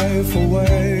life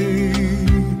away.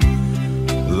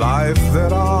 Life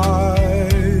that I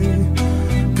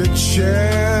could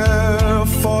share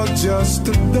for just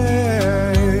a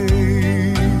day.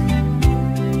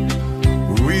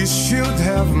 We should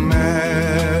have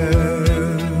met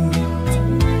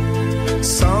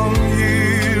some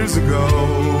years ago.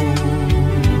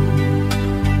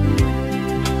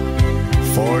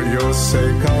 For your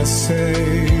sake I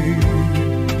say,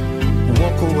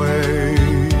 walk away,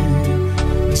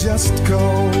 just go.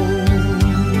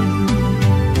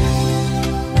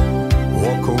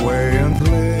 Walk away and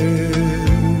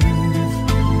live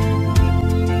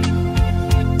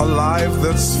a life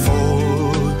that's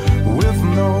full with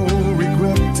no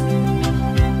regret.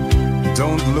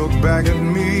 Don't look back at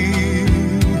me,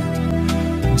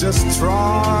 just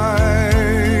try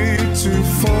to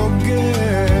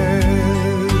forget.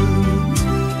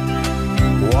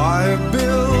 Why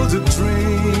build a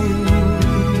dream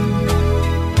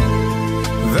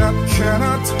that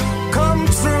cannot come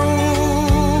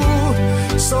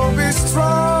true? So be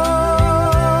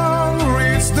strong,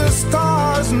 reach the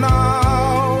stars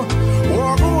now.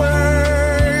 Walk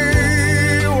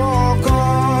away, walk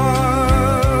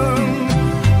on.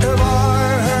 If I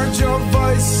heard your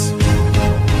voice,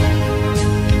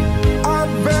 I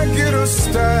beg you to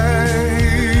stay.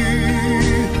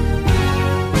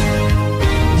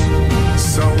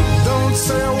 So don't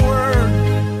say a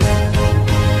word,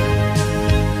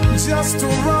 just to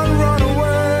run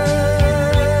away.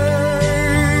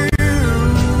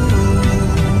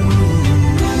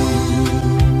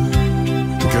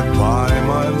 Goodbye,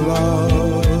 my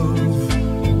love.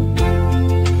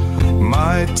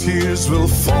 My tears will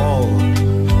fall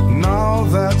now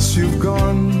that you've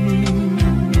gone.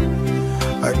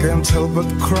 I can't help but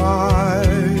cry,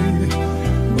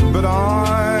 but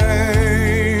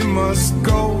I must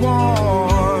go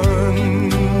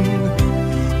on.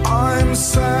 I'm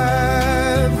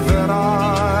sad that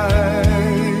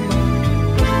I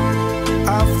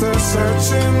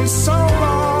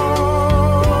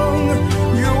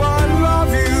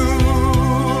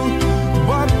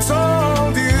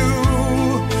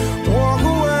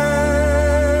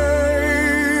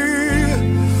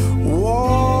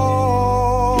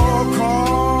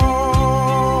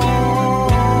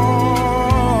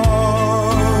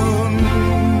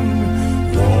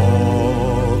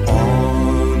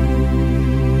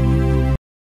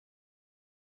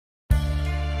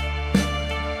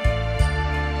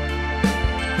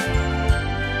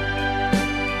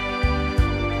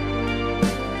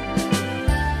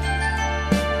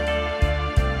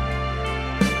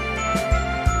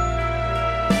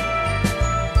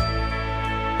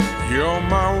You're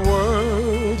my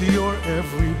world, your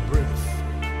every breath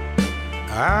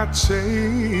I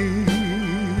take.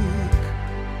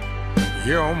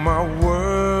 You're my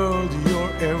world, your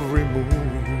every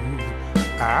move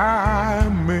I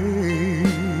make.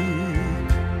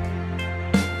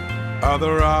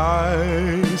 Other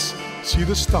eyes see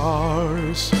the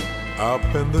stars up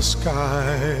in the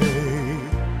sky,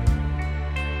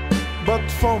 but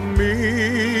for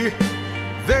me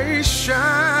they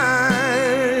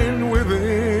shine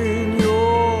within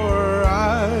your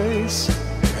eyes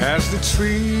as the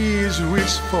trees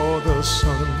reach for the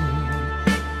sun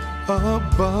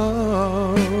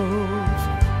above.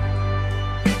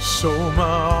 So my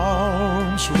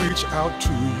arms reach out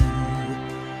to you,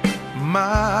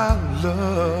 my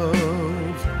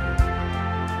love,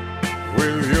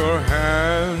 with your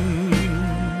hand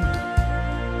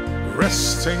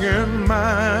resting in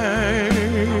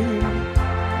mine.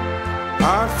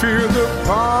 I feel the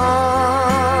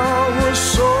power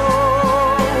so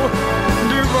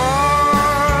divine.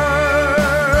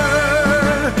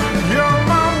 You're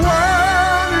my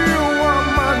world, you are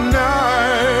my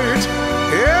night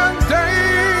and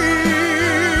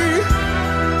day.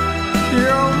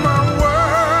 You're my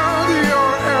world,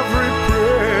 your every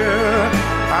prayer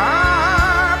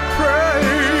I pray.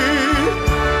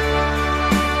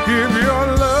 If your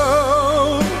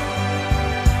love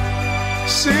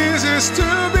ceases to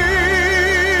be,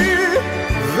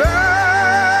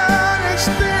 then it's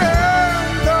the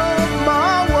end of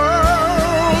my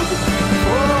world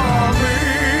for me.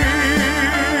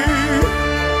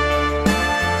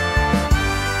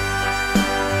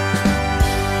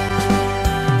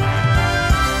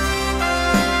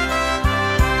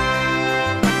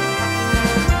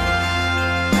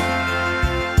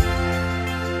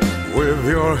 With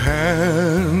your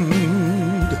hand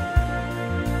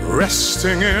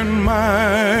resting in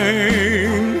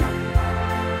mine,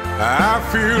 I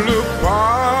feel a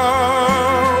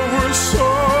power so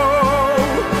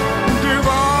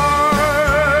divine.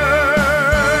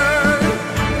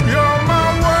 You're my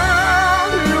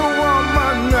world, you are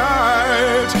my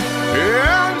night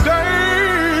and day.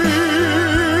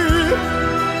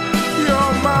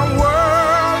 You're my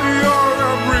world, your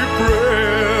every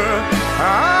prayer I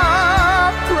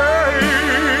pray.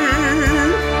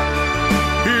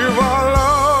 If our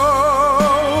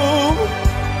love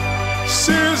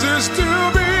ceases to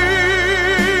be,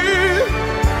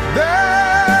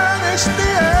 then it's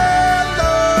the end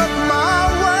of my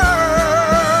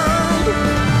world,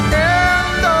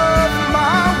 end of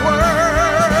my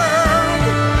world,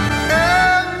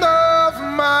 end of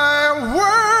my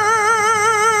world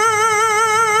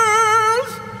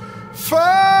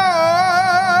for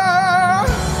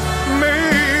me.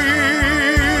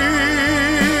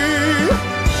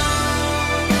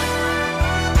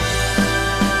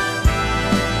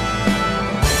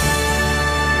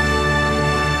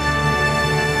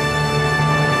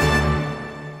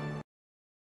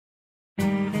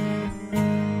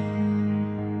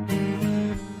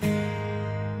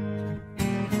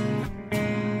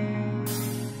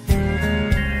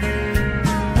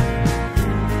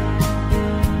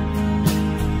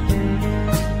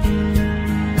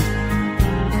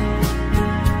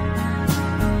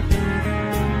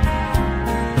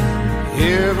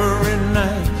 Every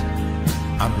night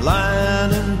I'm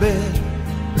lying in bed,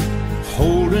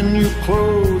 holding you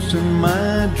close in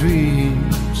my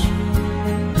dreams,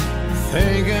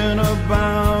 thinking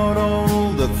about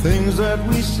all the things that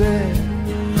we said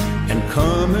and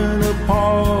coming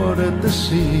apart at the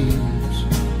seams.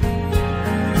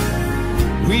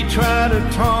 We try to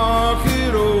talk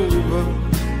it over,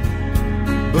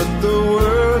 but the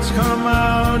words come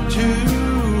out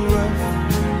too rough.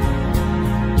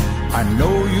 I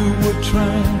know you were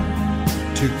trying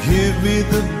to give me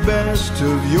the best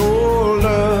of your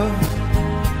love.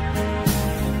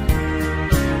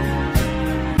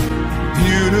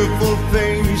 Beautiful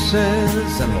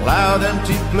faces and loud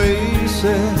empty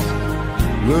places.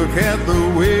 Look at the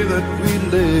way that we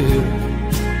live,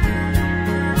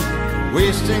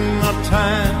 wasting our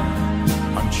time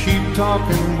on cheap talk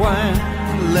and wine,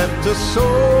 left us so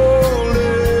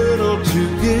little to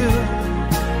give.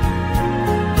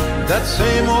 That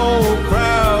same old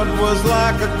crowd was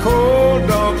like a cold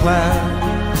dark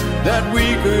cloud that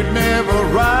we could never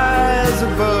rise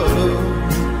above.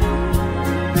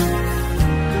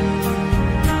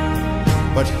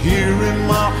 But here in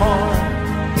my heart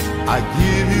I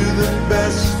give you the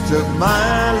best of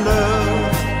my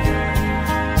love.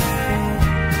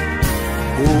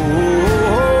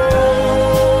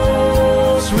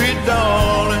 Oh, sweet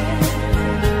darling,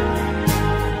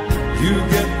 you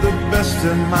get the best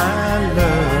of my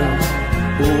love.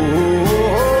 Oh,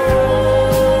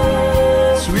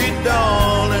 sweet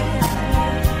darling,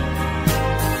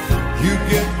 you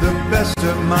get the best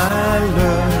of my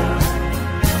love.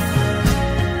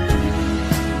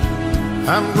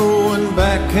 I'm going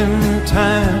back in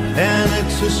time, and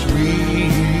it's a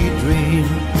sweet dream.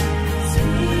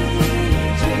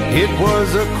 It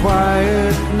was a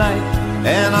quiet night,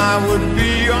 and I would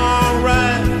be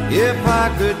alright if I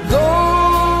could go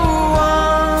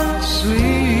on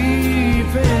sleeping.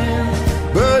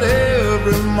 But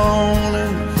every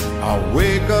morning I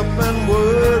wake up and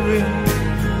worry,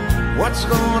 what's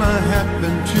gonna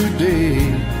happen today?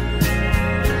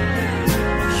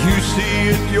 You see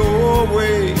it your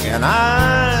way and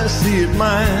I see it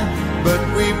mine, but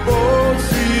we both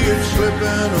see it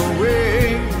slipping away.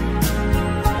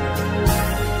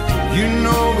 You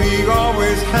know we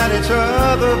always had each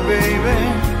other, baby.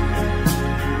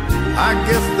 I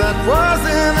guess that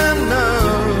wasn't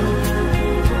enough.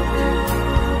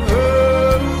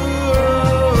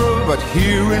 Oh, but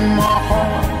here in my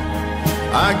heart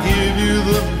I give you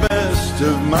the best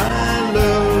of my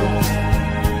love.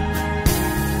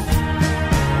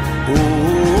 Oh,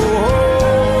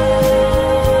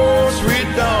 sweet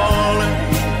darling,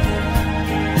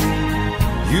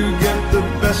 you get the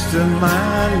best of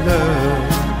my love.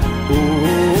 Oh,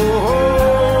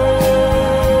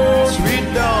 sweet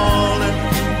darling,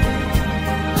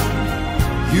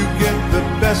 you get the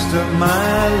best of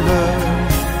my love.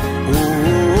 Oh,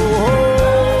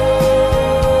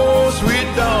 sweet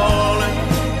darling,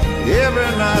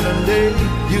 every night and day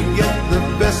you get the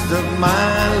best of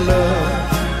my love.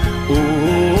 Oh,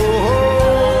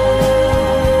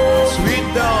 sweet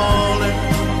darling,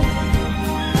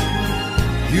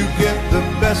 you get the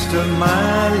best of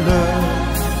my love,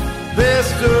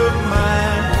 best of my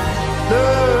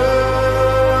love.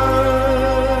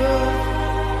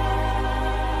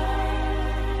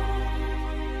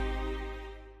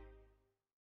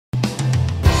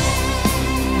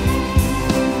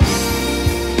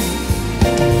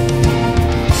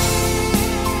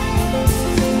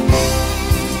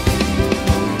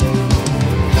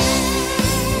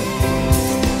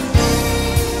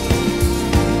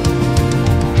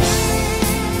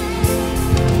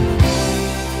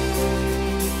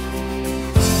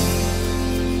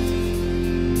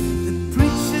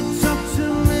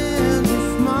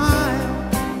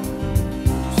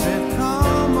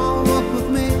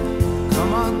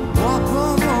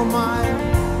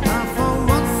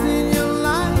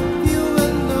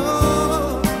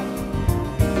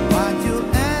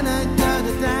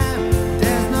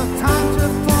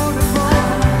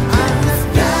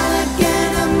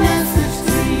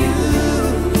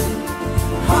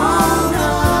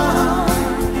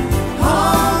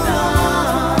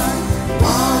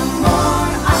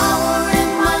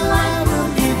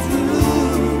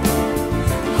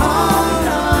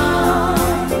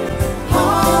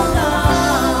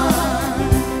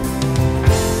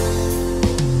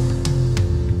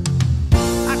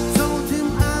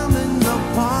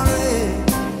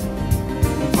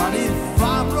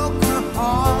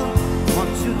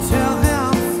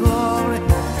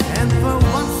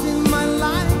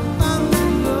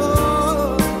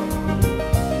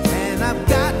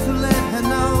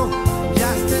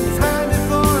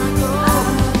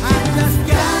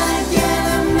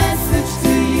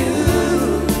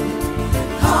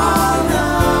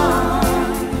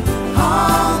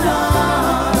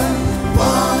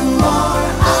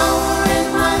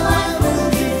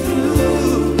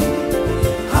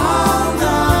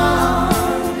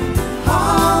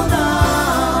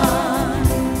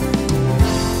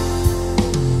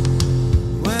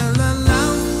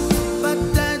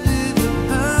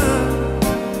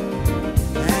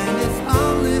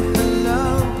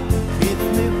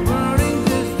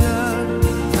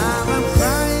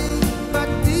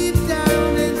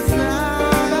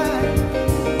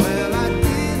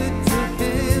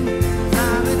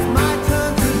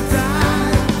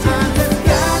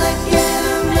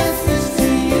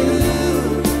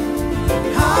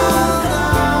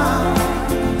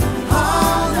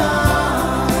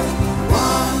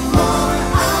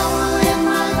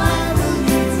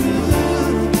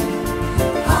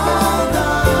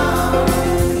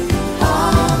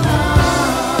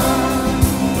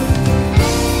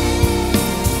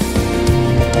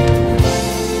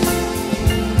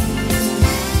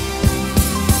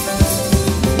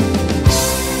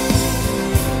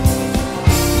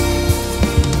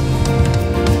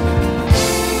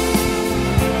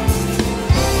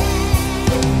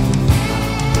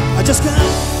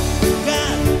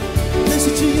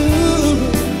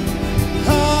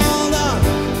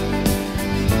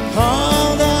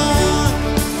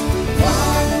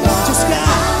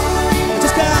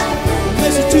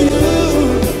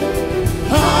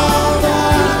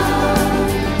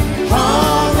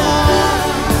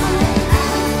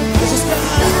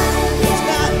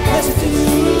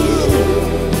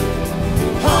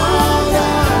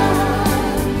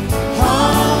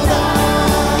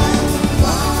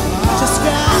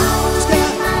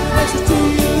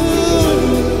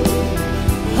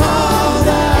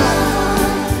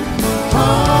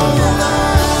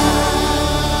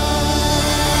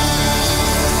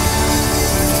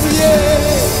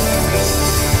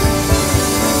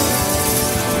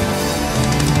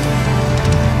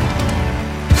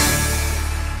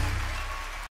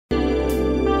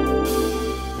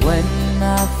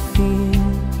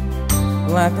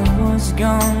 I was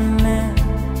gone now,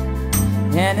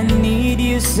 and I need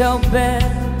you so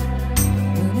bad,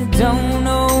 but I don't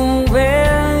know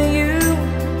where you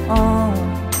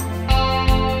are.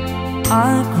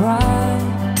 I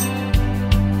cry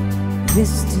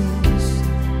this tears.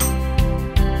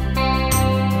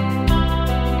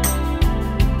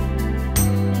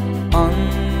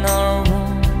 On our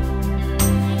own,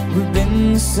 we've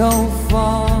been so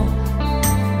far.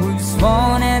 We've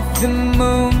sworn at the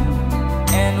moon,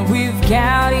 and we've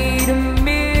counted a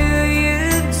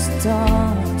million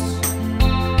stars.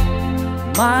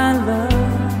 My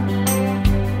love,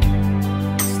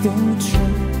 still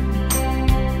true.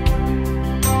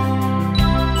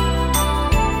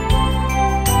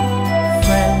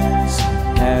 Friends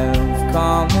have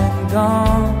come and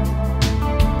gone.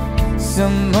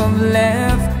 Some have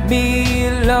left me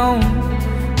alone,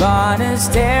 but I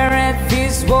stare at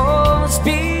these walls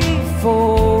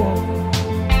before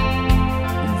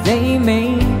they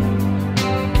made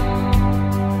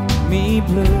me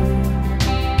blue.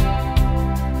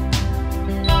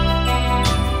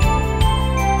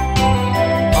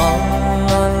 All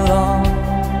along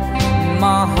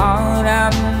my heart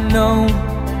I've known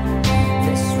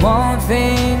there's one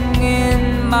thing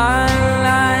in my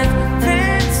life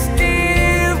that's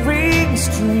still rings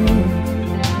true.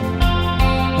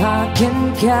 I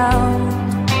can count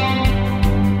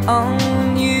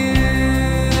on you.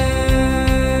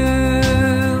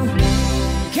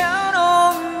 Count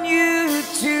on you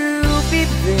to be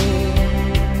there.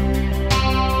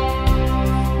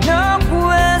 No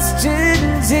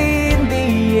questions in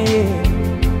the air.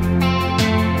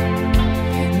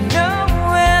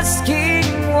 No asking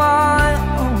why.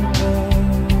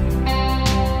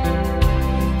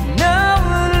 No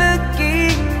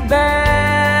looking back.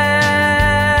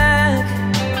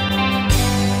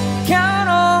 Count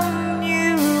on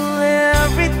you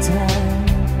every time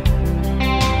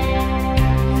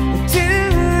to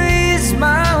ease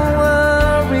my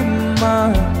worry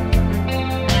mind.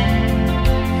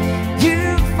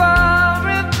 You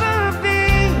forever be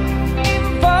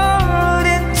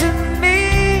important to me,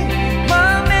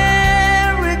 my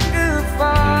America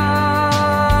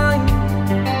fine.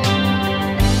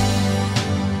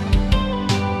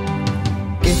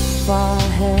 If I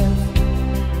have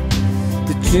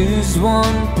to choose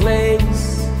one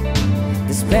place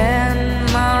to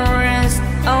spend my rest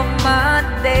of my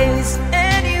days,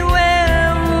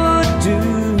 anywhere would do,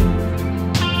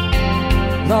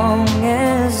 long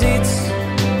as it's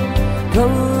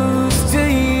close to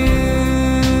you.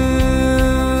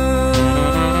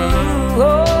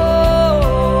 Oh.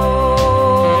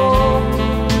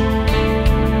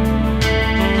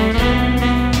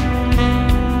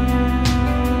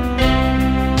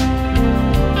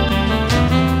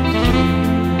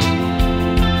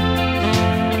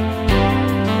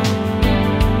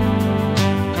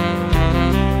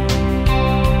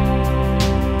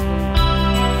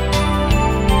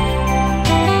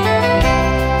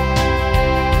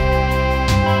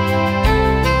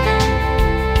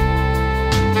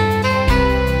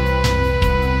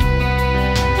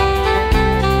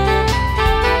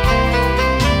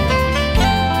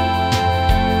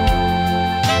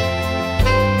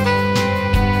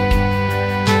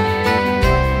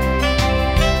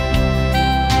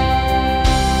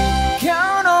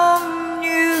 Count on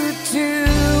you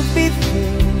to be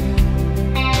there.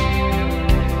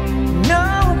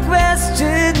 No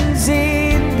questions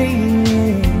in the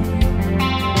air.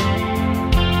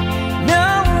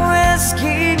 No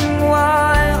asking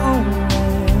why.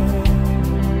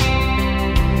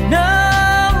 No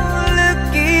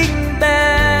looking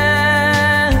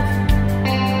back.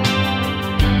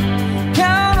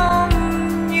 Count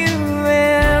on you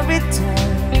every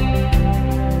time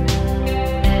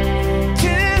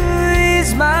to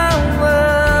ease my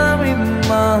worry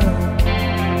mind.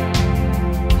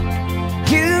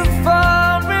 You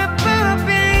forever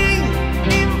be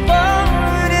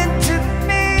important to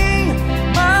me,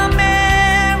 my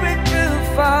America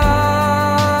fine.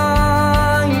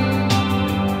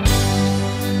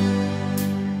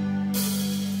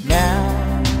 Now,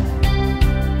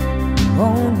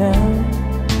 oh now,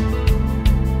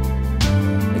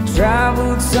 I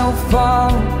traveled so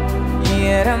far,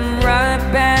 yet I'm right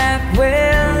back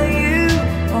where you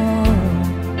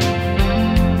are.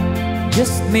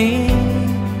 Just me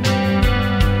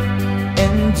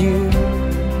and you.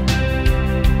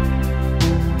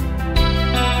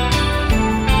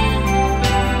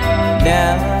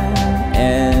 Now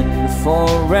and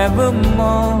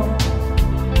forevermore,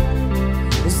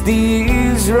 as the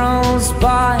years rolls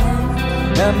by,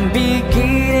 I'm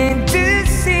beginning to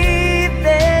see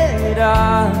that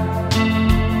I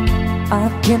I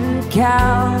can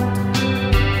count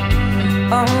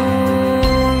on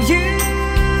you.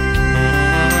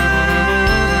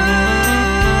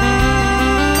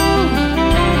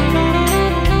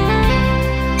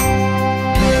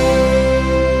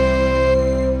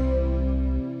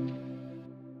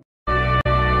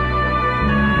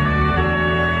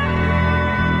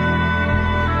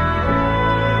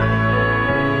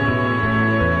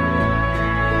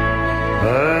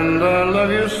 And I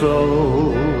love you so.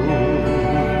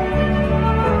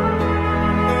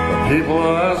 People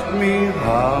ask me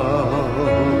how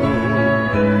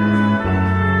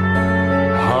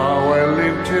I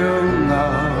live till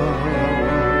now.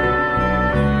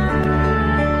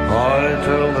 I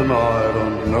tell them I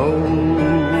don't know.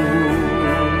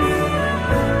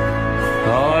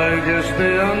 I guess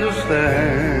they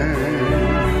understand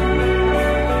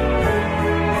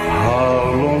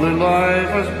how lonely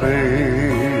life has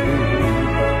been.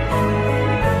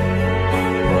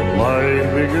 But life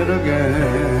begin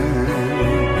again.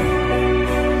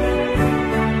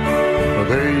 The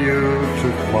day you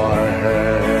took my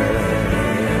hand.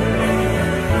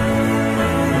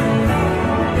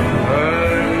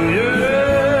 And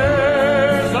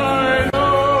yes, I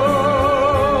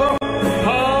know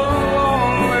how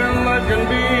lonely life can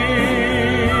be.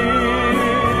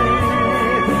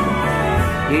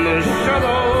 The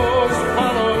shadows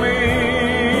follow me,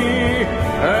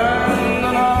 and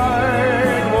the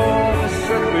night won't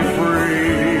set me free.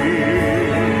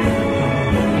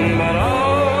 But I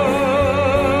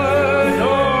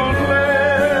don't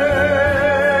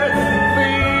let the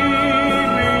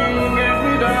evening get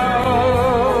me down.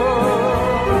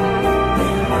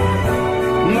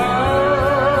 Now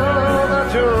that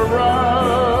you're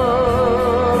around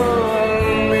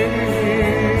me,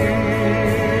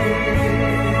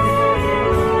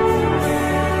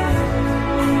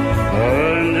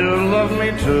 and you love me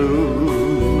too.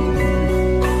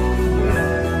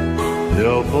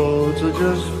 Your thoughts are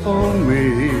just for me.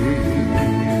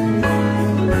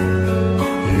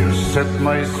 You set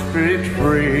my spirit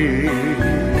free.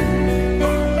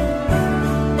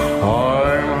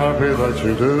 I'm happy that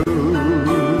you do.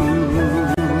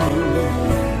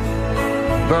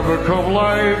 The book of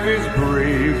life is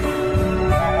brief,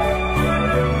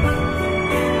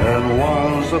 and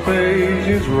once the page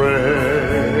is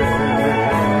read,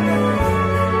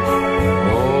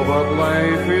 oh, but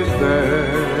life is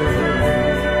there.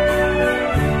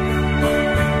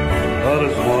 That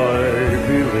is why I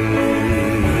believe.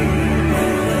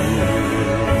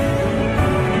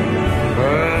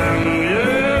 And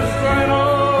yes, I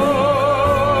know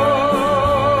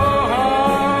how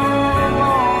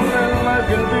lonely life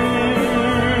can be.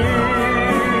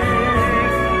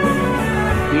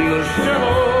 The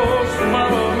shadows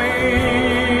follow me,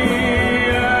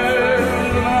 and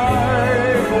the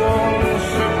night won't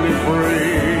set me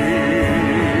free.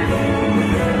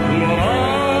 But I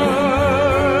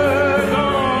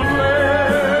don't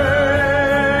let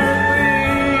the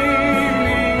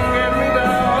evening get me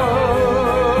down.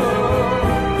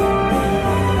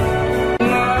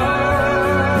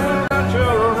 Now that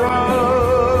you're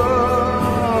around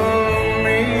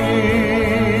me.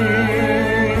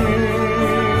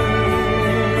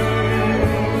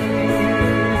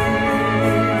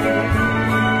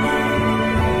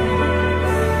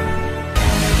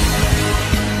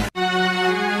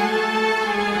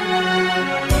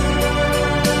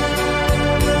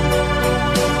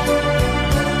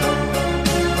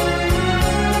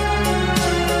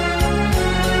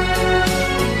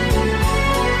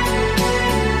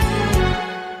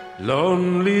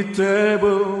 Lonely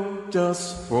table just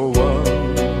for one,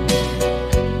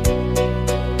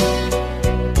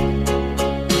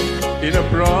 in a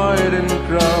bright and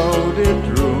crowded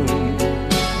room,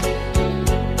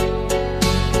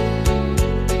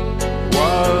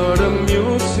 while the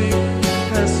music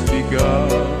has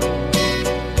begun.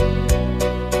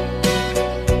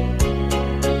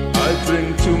 I drink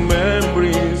to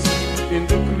memories in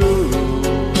the gloom.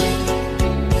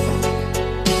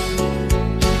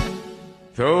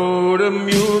 Though the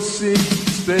music's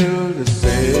still the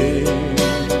same,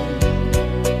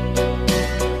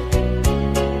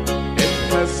 it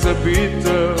has a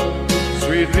bitter,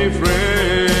 sweet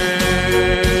refrain.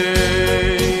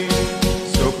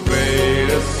 So play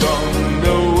the song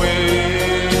the way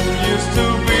it used to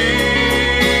be,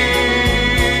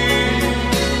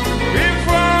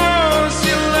 before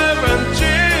she left and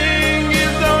changed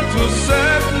it down to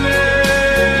sadness.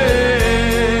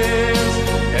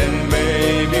 And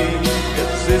maybe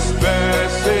it's this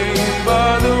passing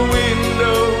by the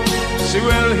window, she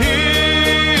will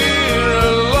hear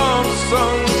a love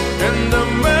song and the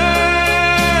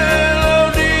melody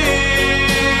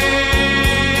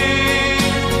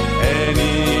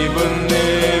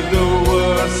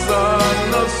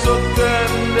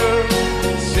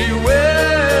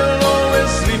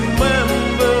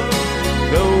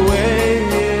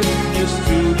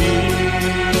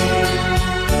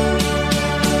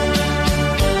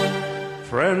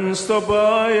stop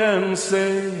by and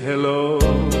say hello.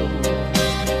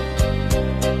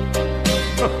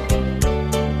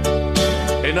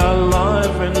 In our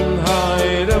life and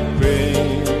hide a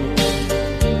pain.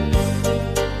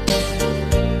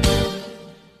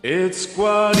 It's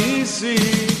quite easy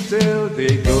till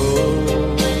they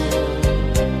go.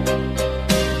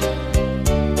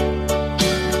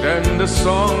 Then the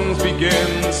song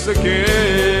begins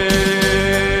again.